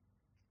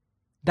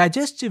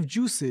 Digestive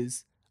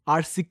juices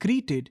are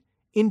secreted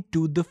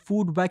into the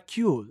food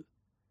vacuole.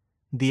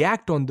 They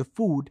act on the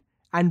food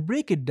and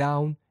break it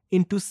down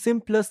into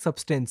simpler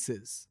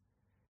substances.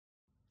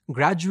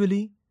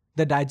 Gradually,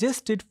 the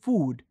digested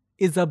food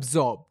is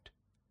absorbed.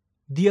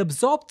 The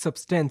absorbed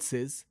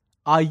substances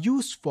are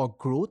used for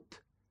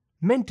growth,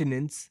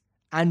 maintenance,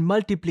 and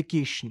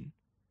multiplication.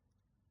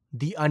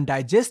 The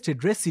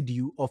undigested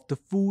residue of the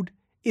food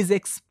is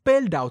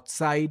expelled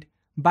outside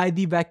by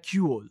the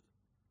vacuole.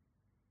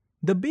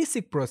 The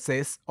basic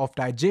process of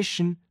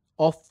digestion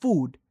of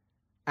food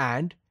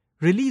and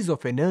release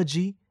of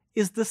energy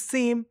is the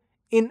same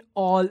in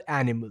all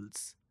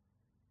animals.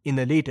 In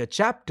a later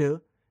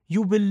chapter,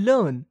 you will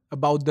learn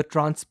about the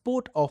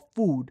transport of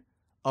food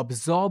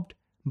absorbed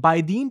by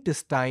the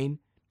intestine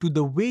to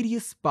the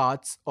various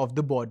parts of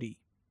the body.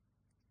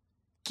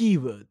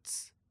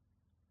 Keywords: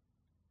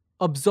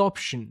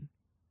 absorption,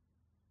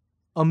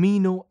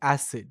 amino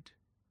acid,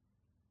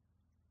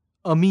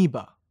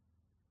 amoeba,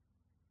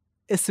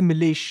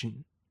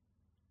 assimilation,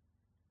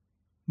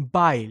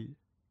 bile,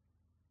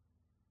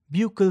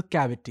 buccal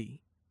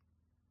cavity,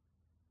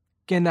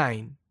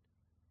 canine,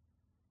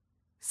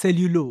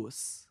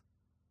 cellulose,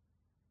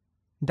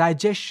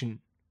 digestion,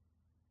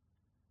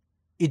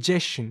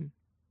 egestion,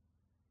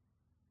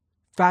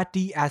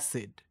 fatty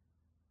acid,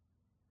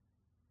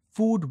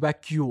 food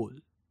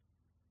vacuole,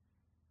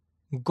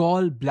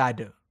 gall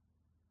bladder,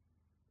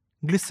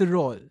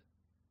 glycerol,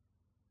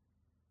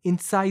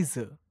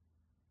 incisor,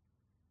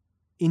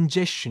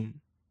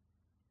 ingestion,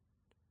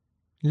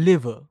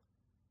 liver,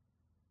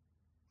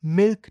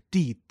 milk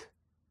teeth,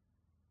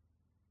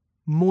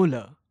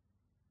 molar,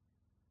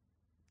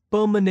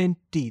 permanent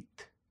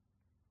teeth,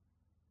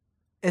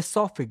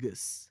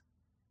 esophagus,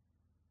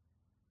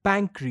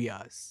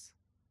 pancreas,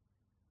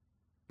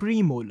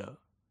 premolar,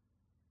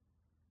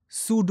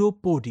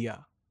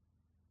 pseudopodia,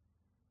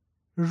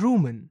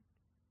 rumen,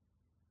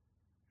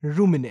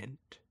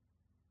 ruminant,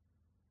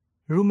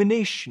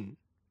 rumination,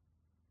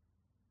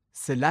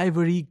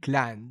 salivary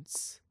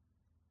glands,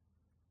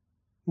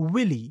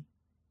 villi,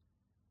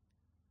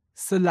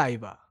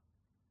 saliva.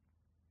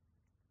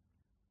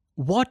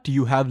 What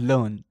you have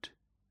learned.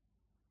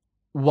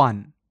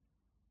 1.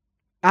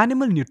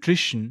 Animal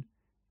nutrition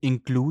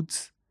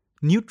includes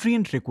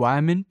nutrient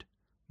requirement,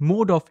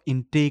 mode of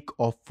intake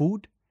of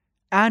food,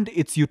 and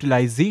its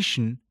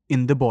utilization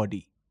in the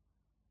body.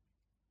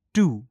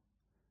 2.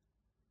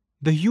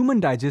 The human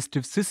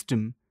digestive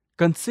system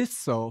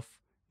consists of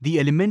the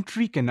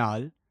alimentary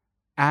canal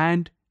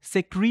and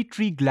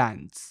secretory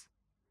glands.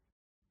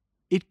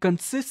 It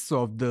consists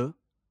of the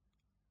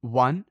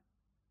 1.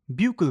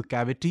 Buccal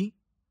cavity,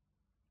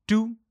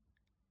 2.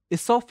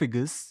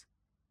 Esophagus,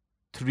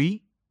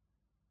 3.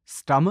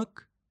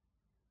 Stomach,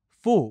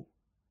 4.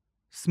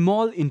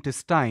 Small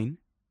intestine,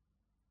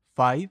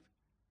 5.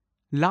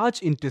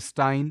 Large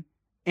intestine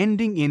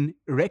ending in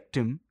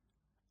rectum,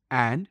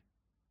 and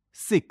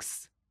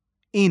 6.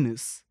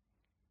 Anus.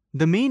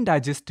 The main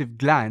digestive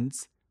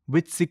glands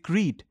which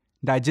secrete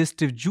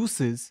digestive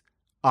juices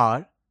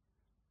are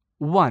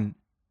 1.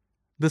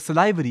 The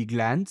salivary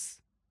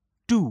glands,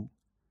 2.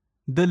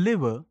 The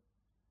liver,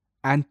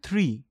 and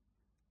 3.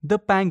 The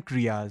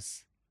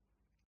pancreas.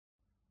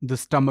 The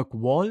stomach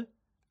wall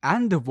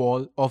and the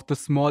wall of the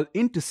small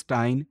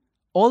intestine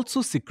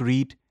also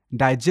secrete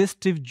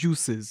digestive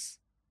juices.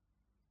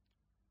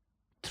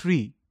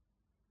 3.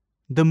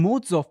 The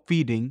modes of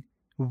feeding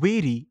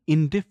vary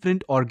in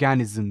different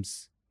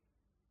organisms.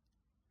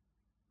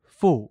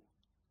 4.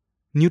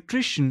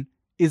 Nutrition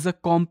is a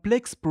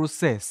complex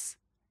process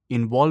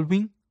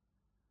involving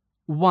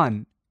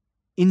 1.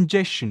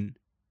 Ingestion,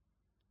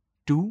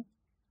 2.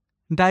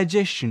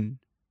 Digestion,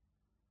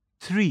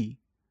 3.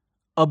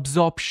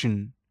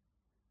 Absorption,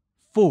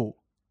 4.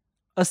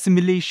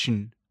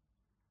 Assimilation,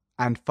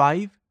 and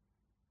 5.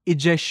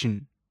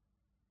 Egestion.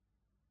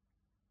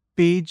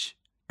 Page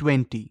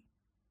 20.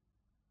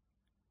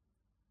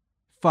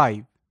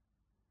 5.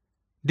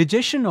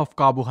 Digestion of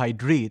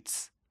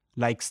carbohydrates,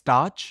 like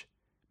starch,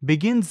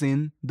 begins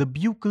in the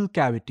buccal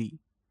cavity.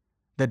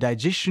 The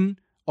digestion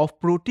of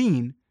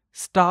protein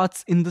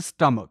starts in the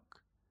stomach.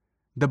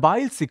 The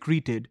bile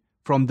secreted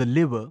from the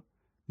liver,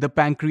 the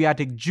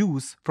pancreatic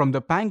juice from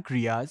the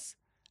pancreas,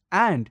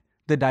 and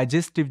the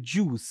digestive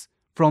juice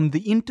from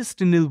the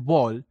intestinal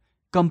wall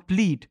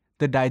complete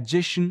the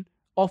digestion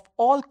of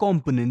all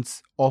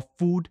components of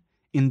food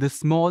in the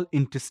small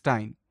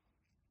intestine.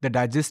 The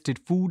digested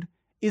food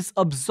is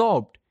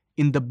absorbed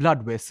in the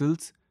blood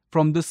vessels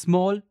from the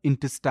small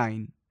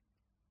intestine.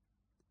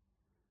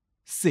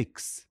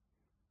 6.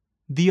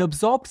 The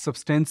absorbed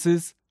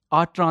substances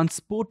are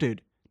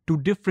transported to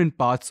different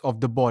parts of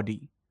the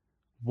body.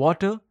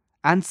 Water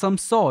and some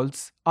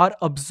salts are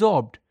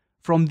absorbed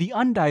from the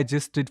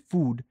undigested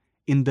food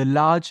in the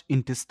large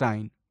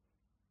intestine.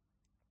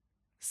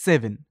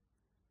 7.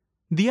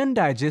 The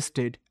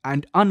undigested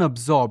and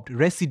unabsorbed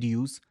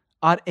residues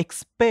are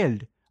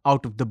expelled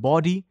out of the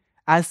body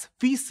as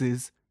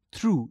feces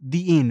through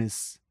the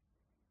anus.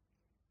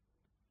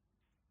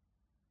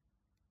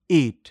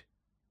 8.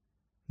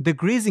 The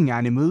grazing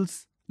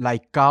animals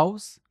like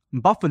cows,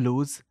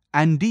 buffaloes,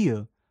 and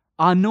deer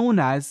are known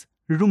as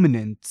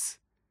ruminants.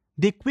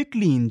 They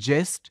quickly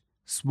ingest,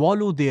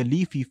 swallow their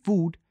leafy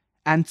food,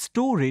 and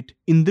store it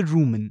in the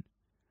rumen.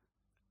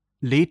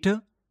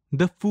 Later,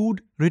 the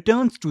food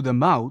returns to the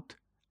mouth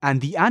and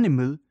the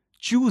animal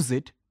chews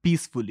it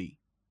peacefully.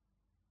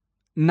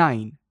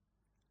 9.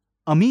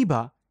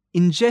 Amoeba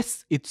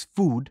ingests its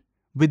food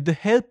with the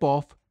help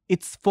of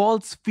its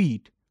false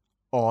feet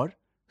or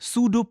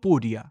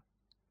pseudopodia.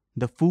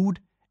 The food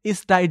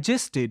is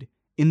digested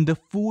in the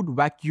food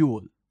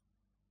vacuole.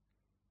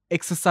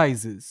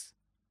 Exercises.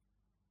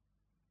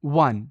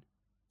 1.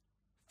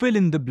 Fill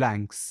in the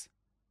blanks.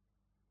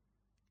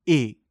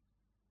 A.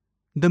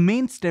 The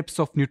main steps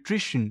of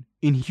nutrition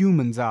in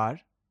humans are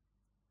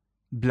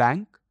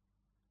blank,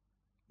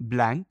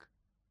 blank,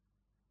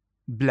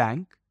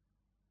 blank,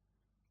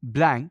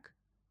 blank,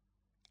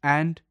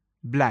 and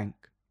blank.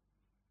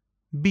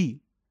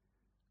 B.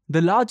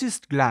 The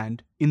largest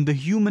gland in the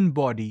human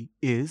body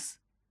is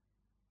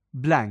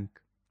blank.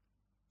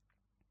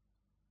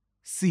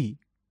 C.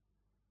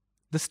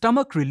 The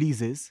stomach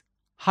releases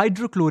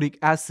hydrochloric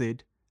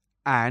acid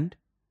and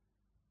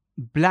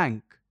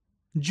blank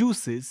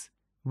juices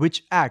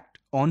which act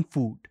on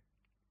food.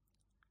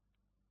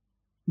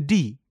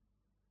 D.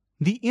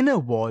 The inner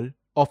wall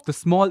of the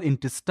small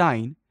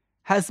intestine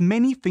has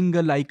many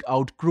finger-like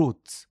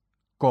outgrowths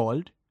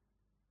called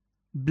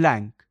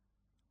blank.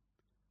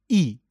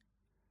 E.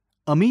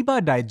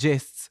 Amoeba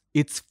digests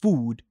its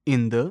food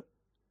in the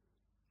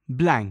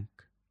blank.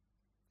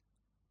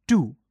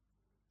 2.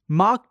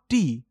 Mark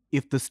T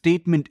if the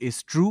statement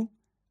is true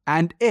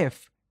and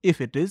F if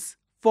it is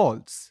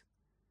false.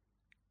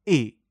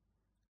 A.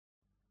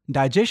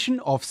 Digestion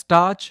of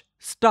starch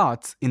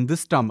starts in the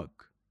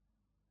stomach.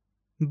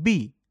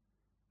 B.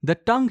 The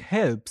tongue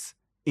helps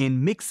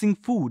in mixing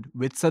food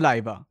with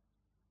saliva.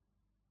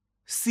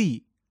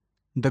 C.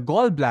 The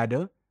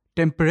gallbladder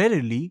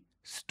temporarily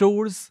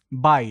stores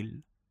bile.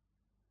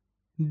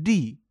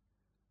 D.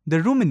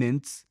 The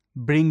ruminants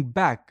bring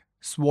back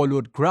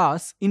swallowed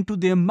grass into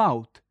their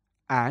mouth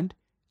and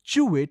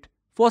chew it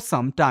for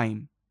some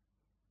time.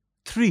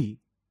 3.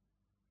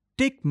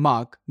 Tick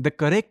mark the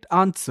correct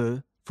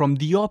answer from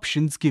the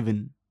options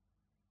given.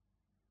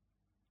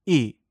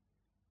 A.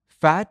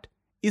 Fat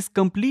is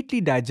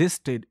completely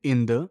digested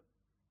in the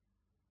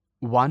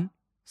 1.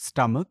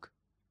 Stomach,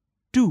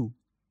 2.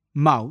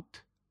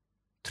 Mouth,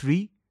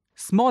 3.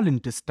 Small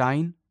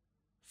intestine,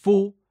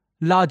 4.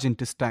 Large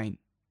intestine.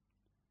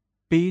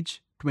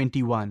 Page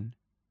 21.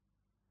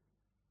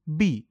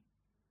 B.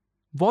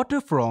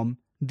 Water from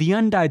the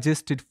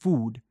undigested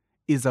food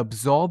is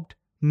absorbed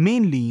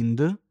mainly in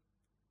the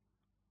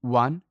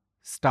 1.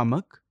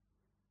 Stomach,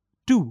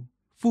 2.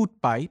 Food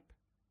pipe,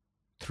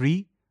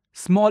 3.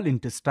 Small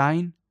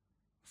intestine,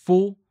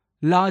 4.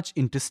 Large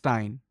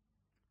intestine.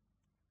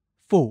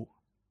 4.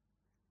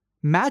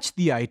 Match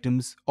the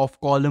items of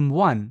column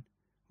 1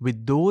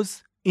 with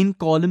those in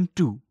column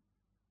 2.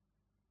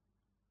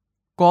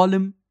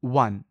 Column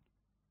 1.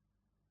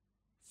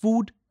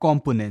 Food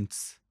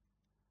components: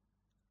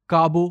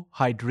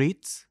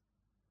 carbohydrates,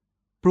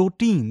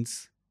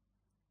 proteins,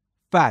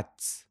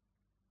 fats.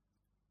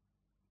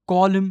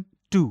 Column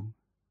 2.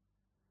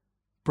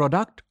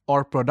 Product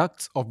or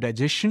products of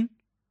digestion: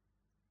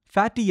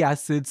 fatty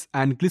acids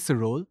and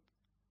glycerol,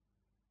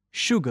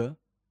 sugar,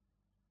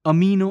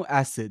 amino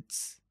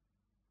acids.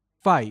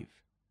 5.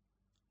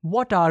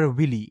 What are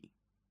villi?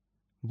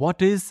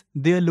 What is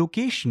their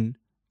location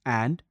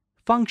and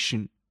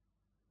function?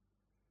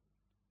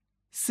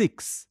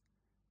 6.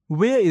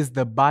 Where is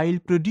the bile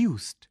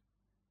produced?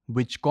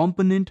 Which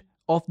component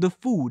of the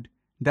food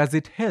does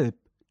it help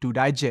to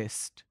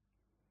digest?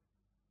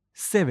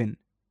 7.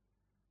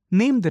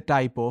 Name the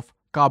type of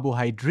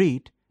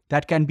carbohydrate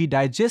that can be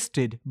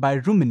digested by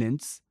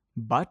ruminants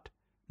but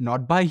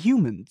not by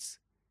humans.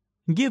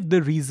 Give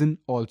the reason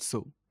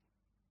also.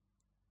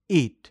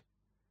 8.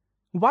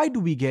 Why do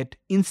we get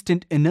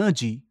instant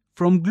energy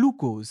from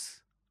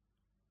glucose?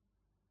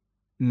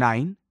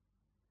 9.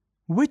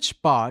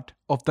 Which part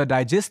of the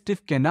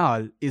digestive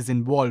canal is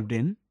involved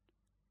in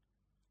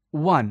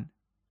 1.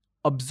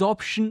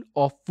 Absorption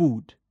of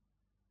food,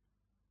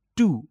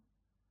 2.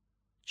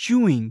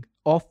 Chewing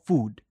of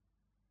food,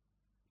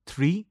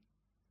 3.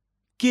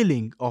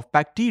 Killing of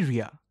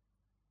bacteria,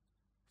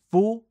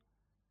 4.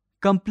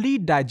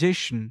 Complete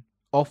digestion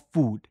of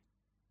food,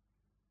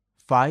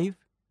 5.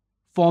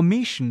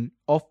 Formation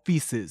of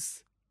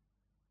feces.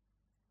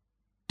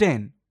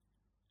 10.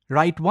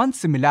 Write one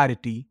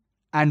similarity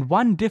and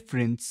one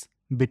difference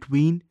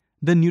between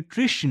the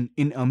nutrition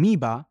in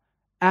amoeba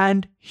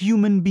and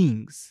human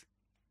beings.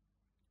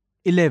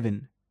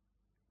 11.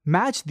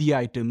 Match the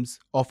items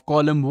of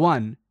column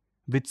 1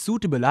 with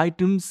suitable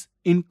items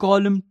in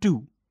column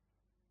 2.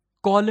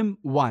 Column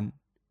 1.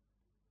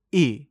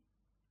 A.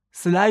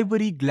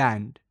 Salivary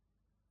gland.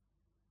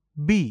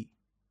 B.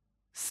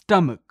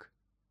 Stomach.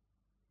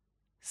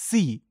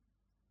 C.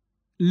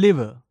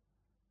 Liver.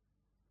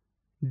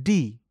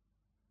 D.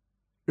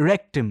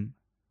 Rectum.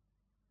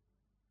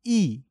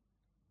 E.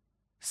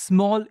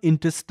 Small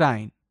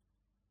intestine.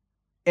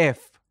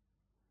 F.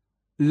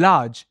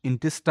 Large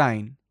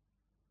intestine.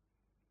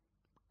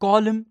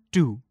 Column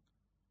 2.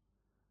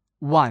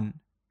 1.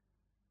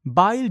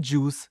 Bile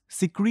juice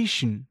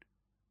secretion.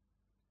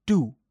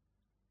 2.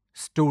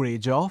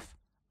 Storage of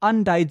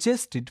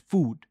undigested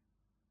food.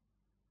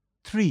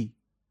 3.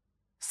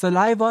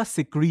 Saliva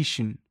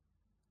secretion.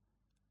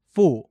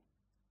 4.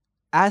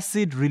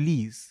 Acid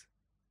release.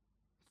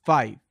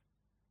 5.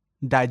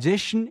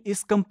 Digestion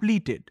is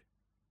completed.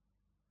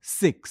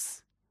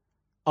 6.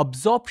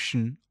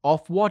 Absorption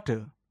of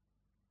water.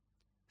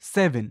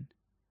 7.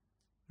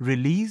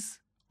 Release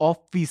of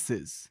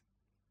feces.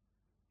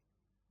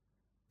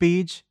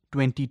 Page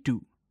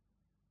 22.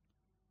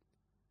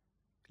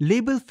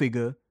 Label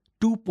figure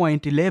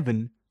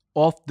 2.11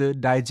 of the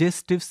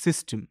digestive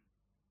system.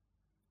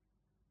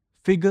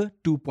 Figure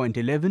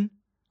 2.11,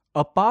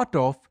 a part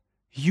of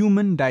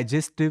human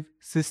digestive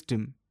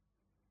system.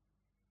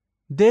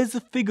 There's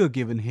a figure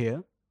given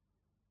here.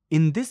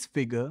 In this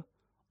figure,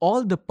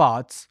 all the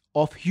parts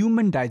of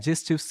human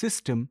digestive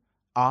system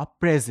are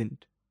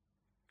present.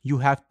 You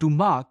have to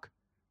mark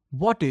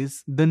what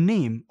is the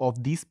name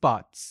of these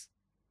parts.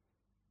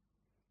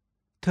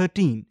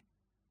 13.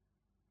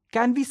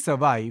 Can we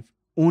survive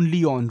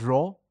only on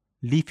raw,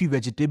 leafy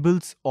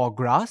vegetables or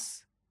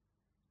grass?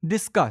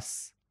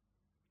 Discuss.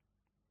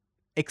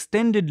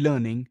 Extended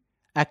learning,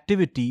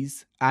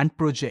 activities and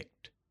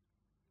project.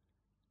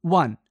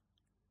 1.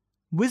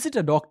 Visit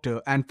a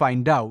doctor and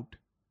find out.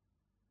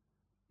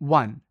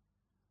 1.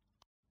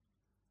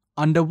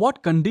 Under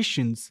what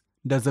conditions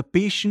does a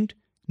patient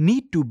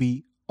need to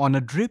be on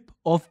a drip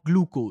of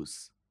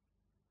glucose?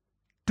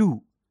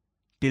 2.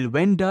 Till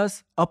when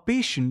does a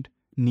patient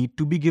need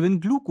to be given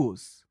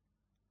glucose?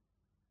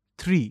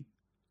 3.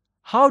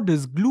 How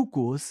does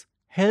glucose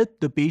help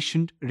the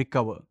patient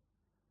recover?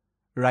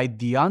 Write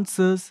the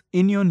answers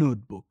in your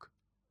notebook.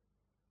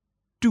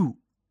 2.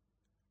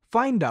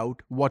 Find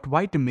out what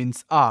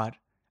vitamins are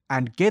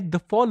and get the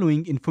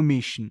following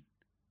information.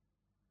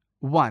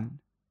 1.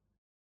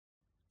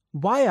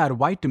 Why are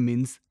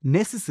vitamins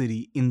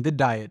necessary in the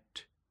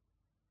diet?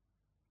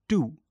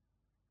 2.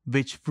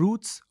 Which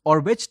fruits or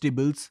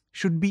vegetables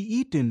should be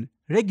eaten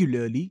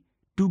regularly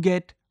to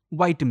get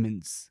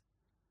vitamins?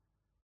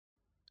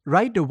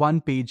 Write a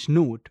one-page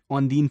note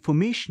on the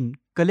information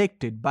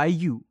collected by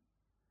you.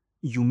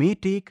 You may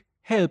take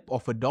help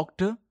of a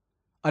doctor,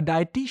 a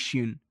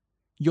dietitian,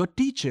 your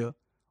teacher,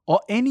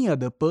 or any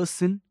other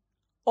person,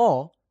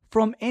 or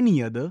from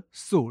any other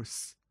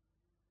source.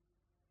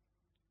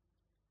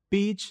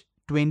 Page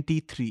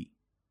 23.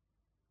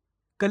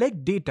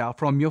 Collect data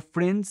from your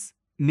friends,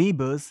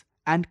 neighbors,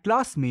 and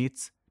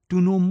classmates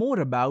to know more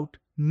about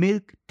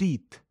milk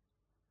teeth.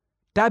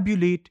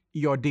 Tabulate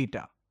your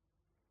data.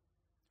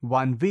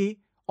 One way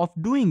of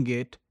doing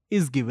it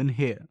is given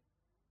here.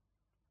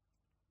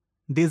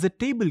 There's a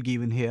table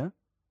given here.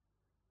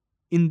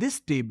 In this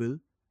table,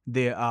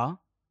 there are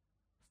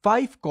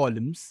 5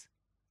 columns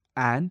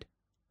and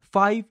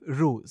 5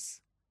 rows.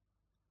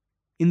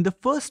 In the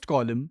first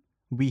column,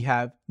 we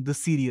have the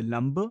serial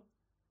number.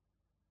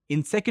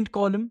 In second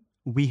column,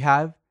 we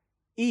have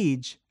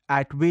age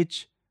at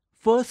which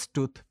first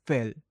tooth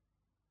fell.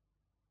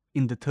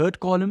 In the third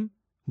column,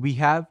 we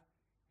have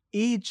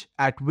age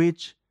at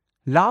which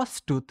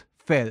last tooth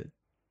fell.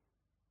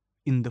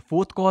 In the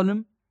fourth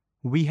column,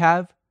 we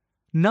have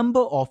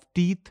number of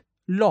teeth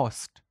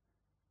lost.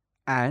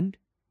 And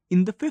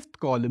in the fifth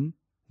column,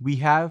 we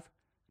have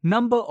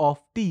number of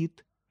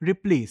teeth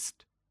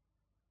replaced.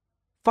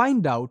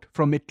 Find out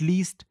from at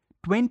least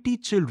 20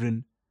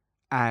 children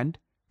and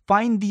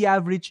find the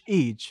average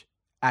age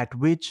at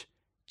which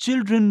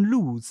children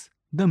lose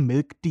the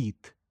milk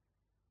teeth.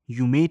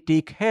 You may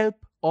take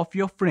help of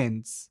your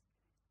friends.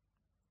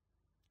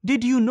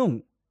 Did you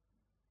know?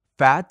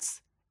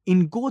 Fats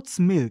in goat's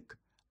milk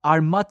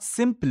are much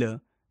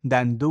simpler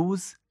than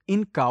those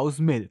in cow's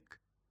milk.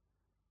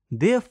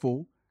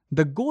 Therefore,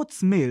 the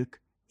goat's milk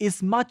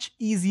is much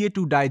easier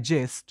to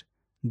digest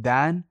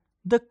than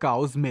the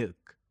cow's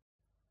milk.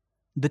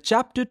 The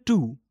chapter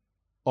 2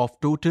 of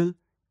total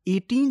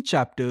 18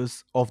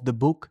 chapters of the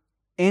book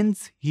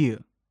ends here.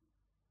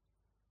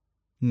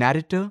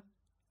 Narrator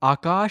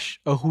Akash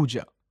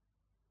Ahuja.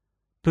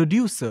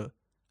 Producer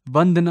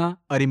Vandana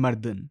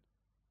Arimardan.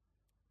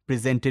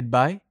 Presented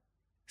by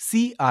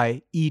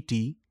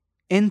CIET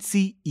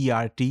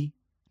NCERT,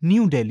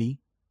 New Delhi,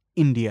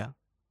 India.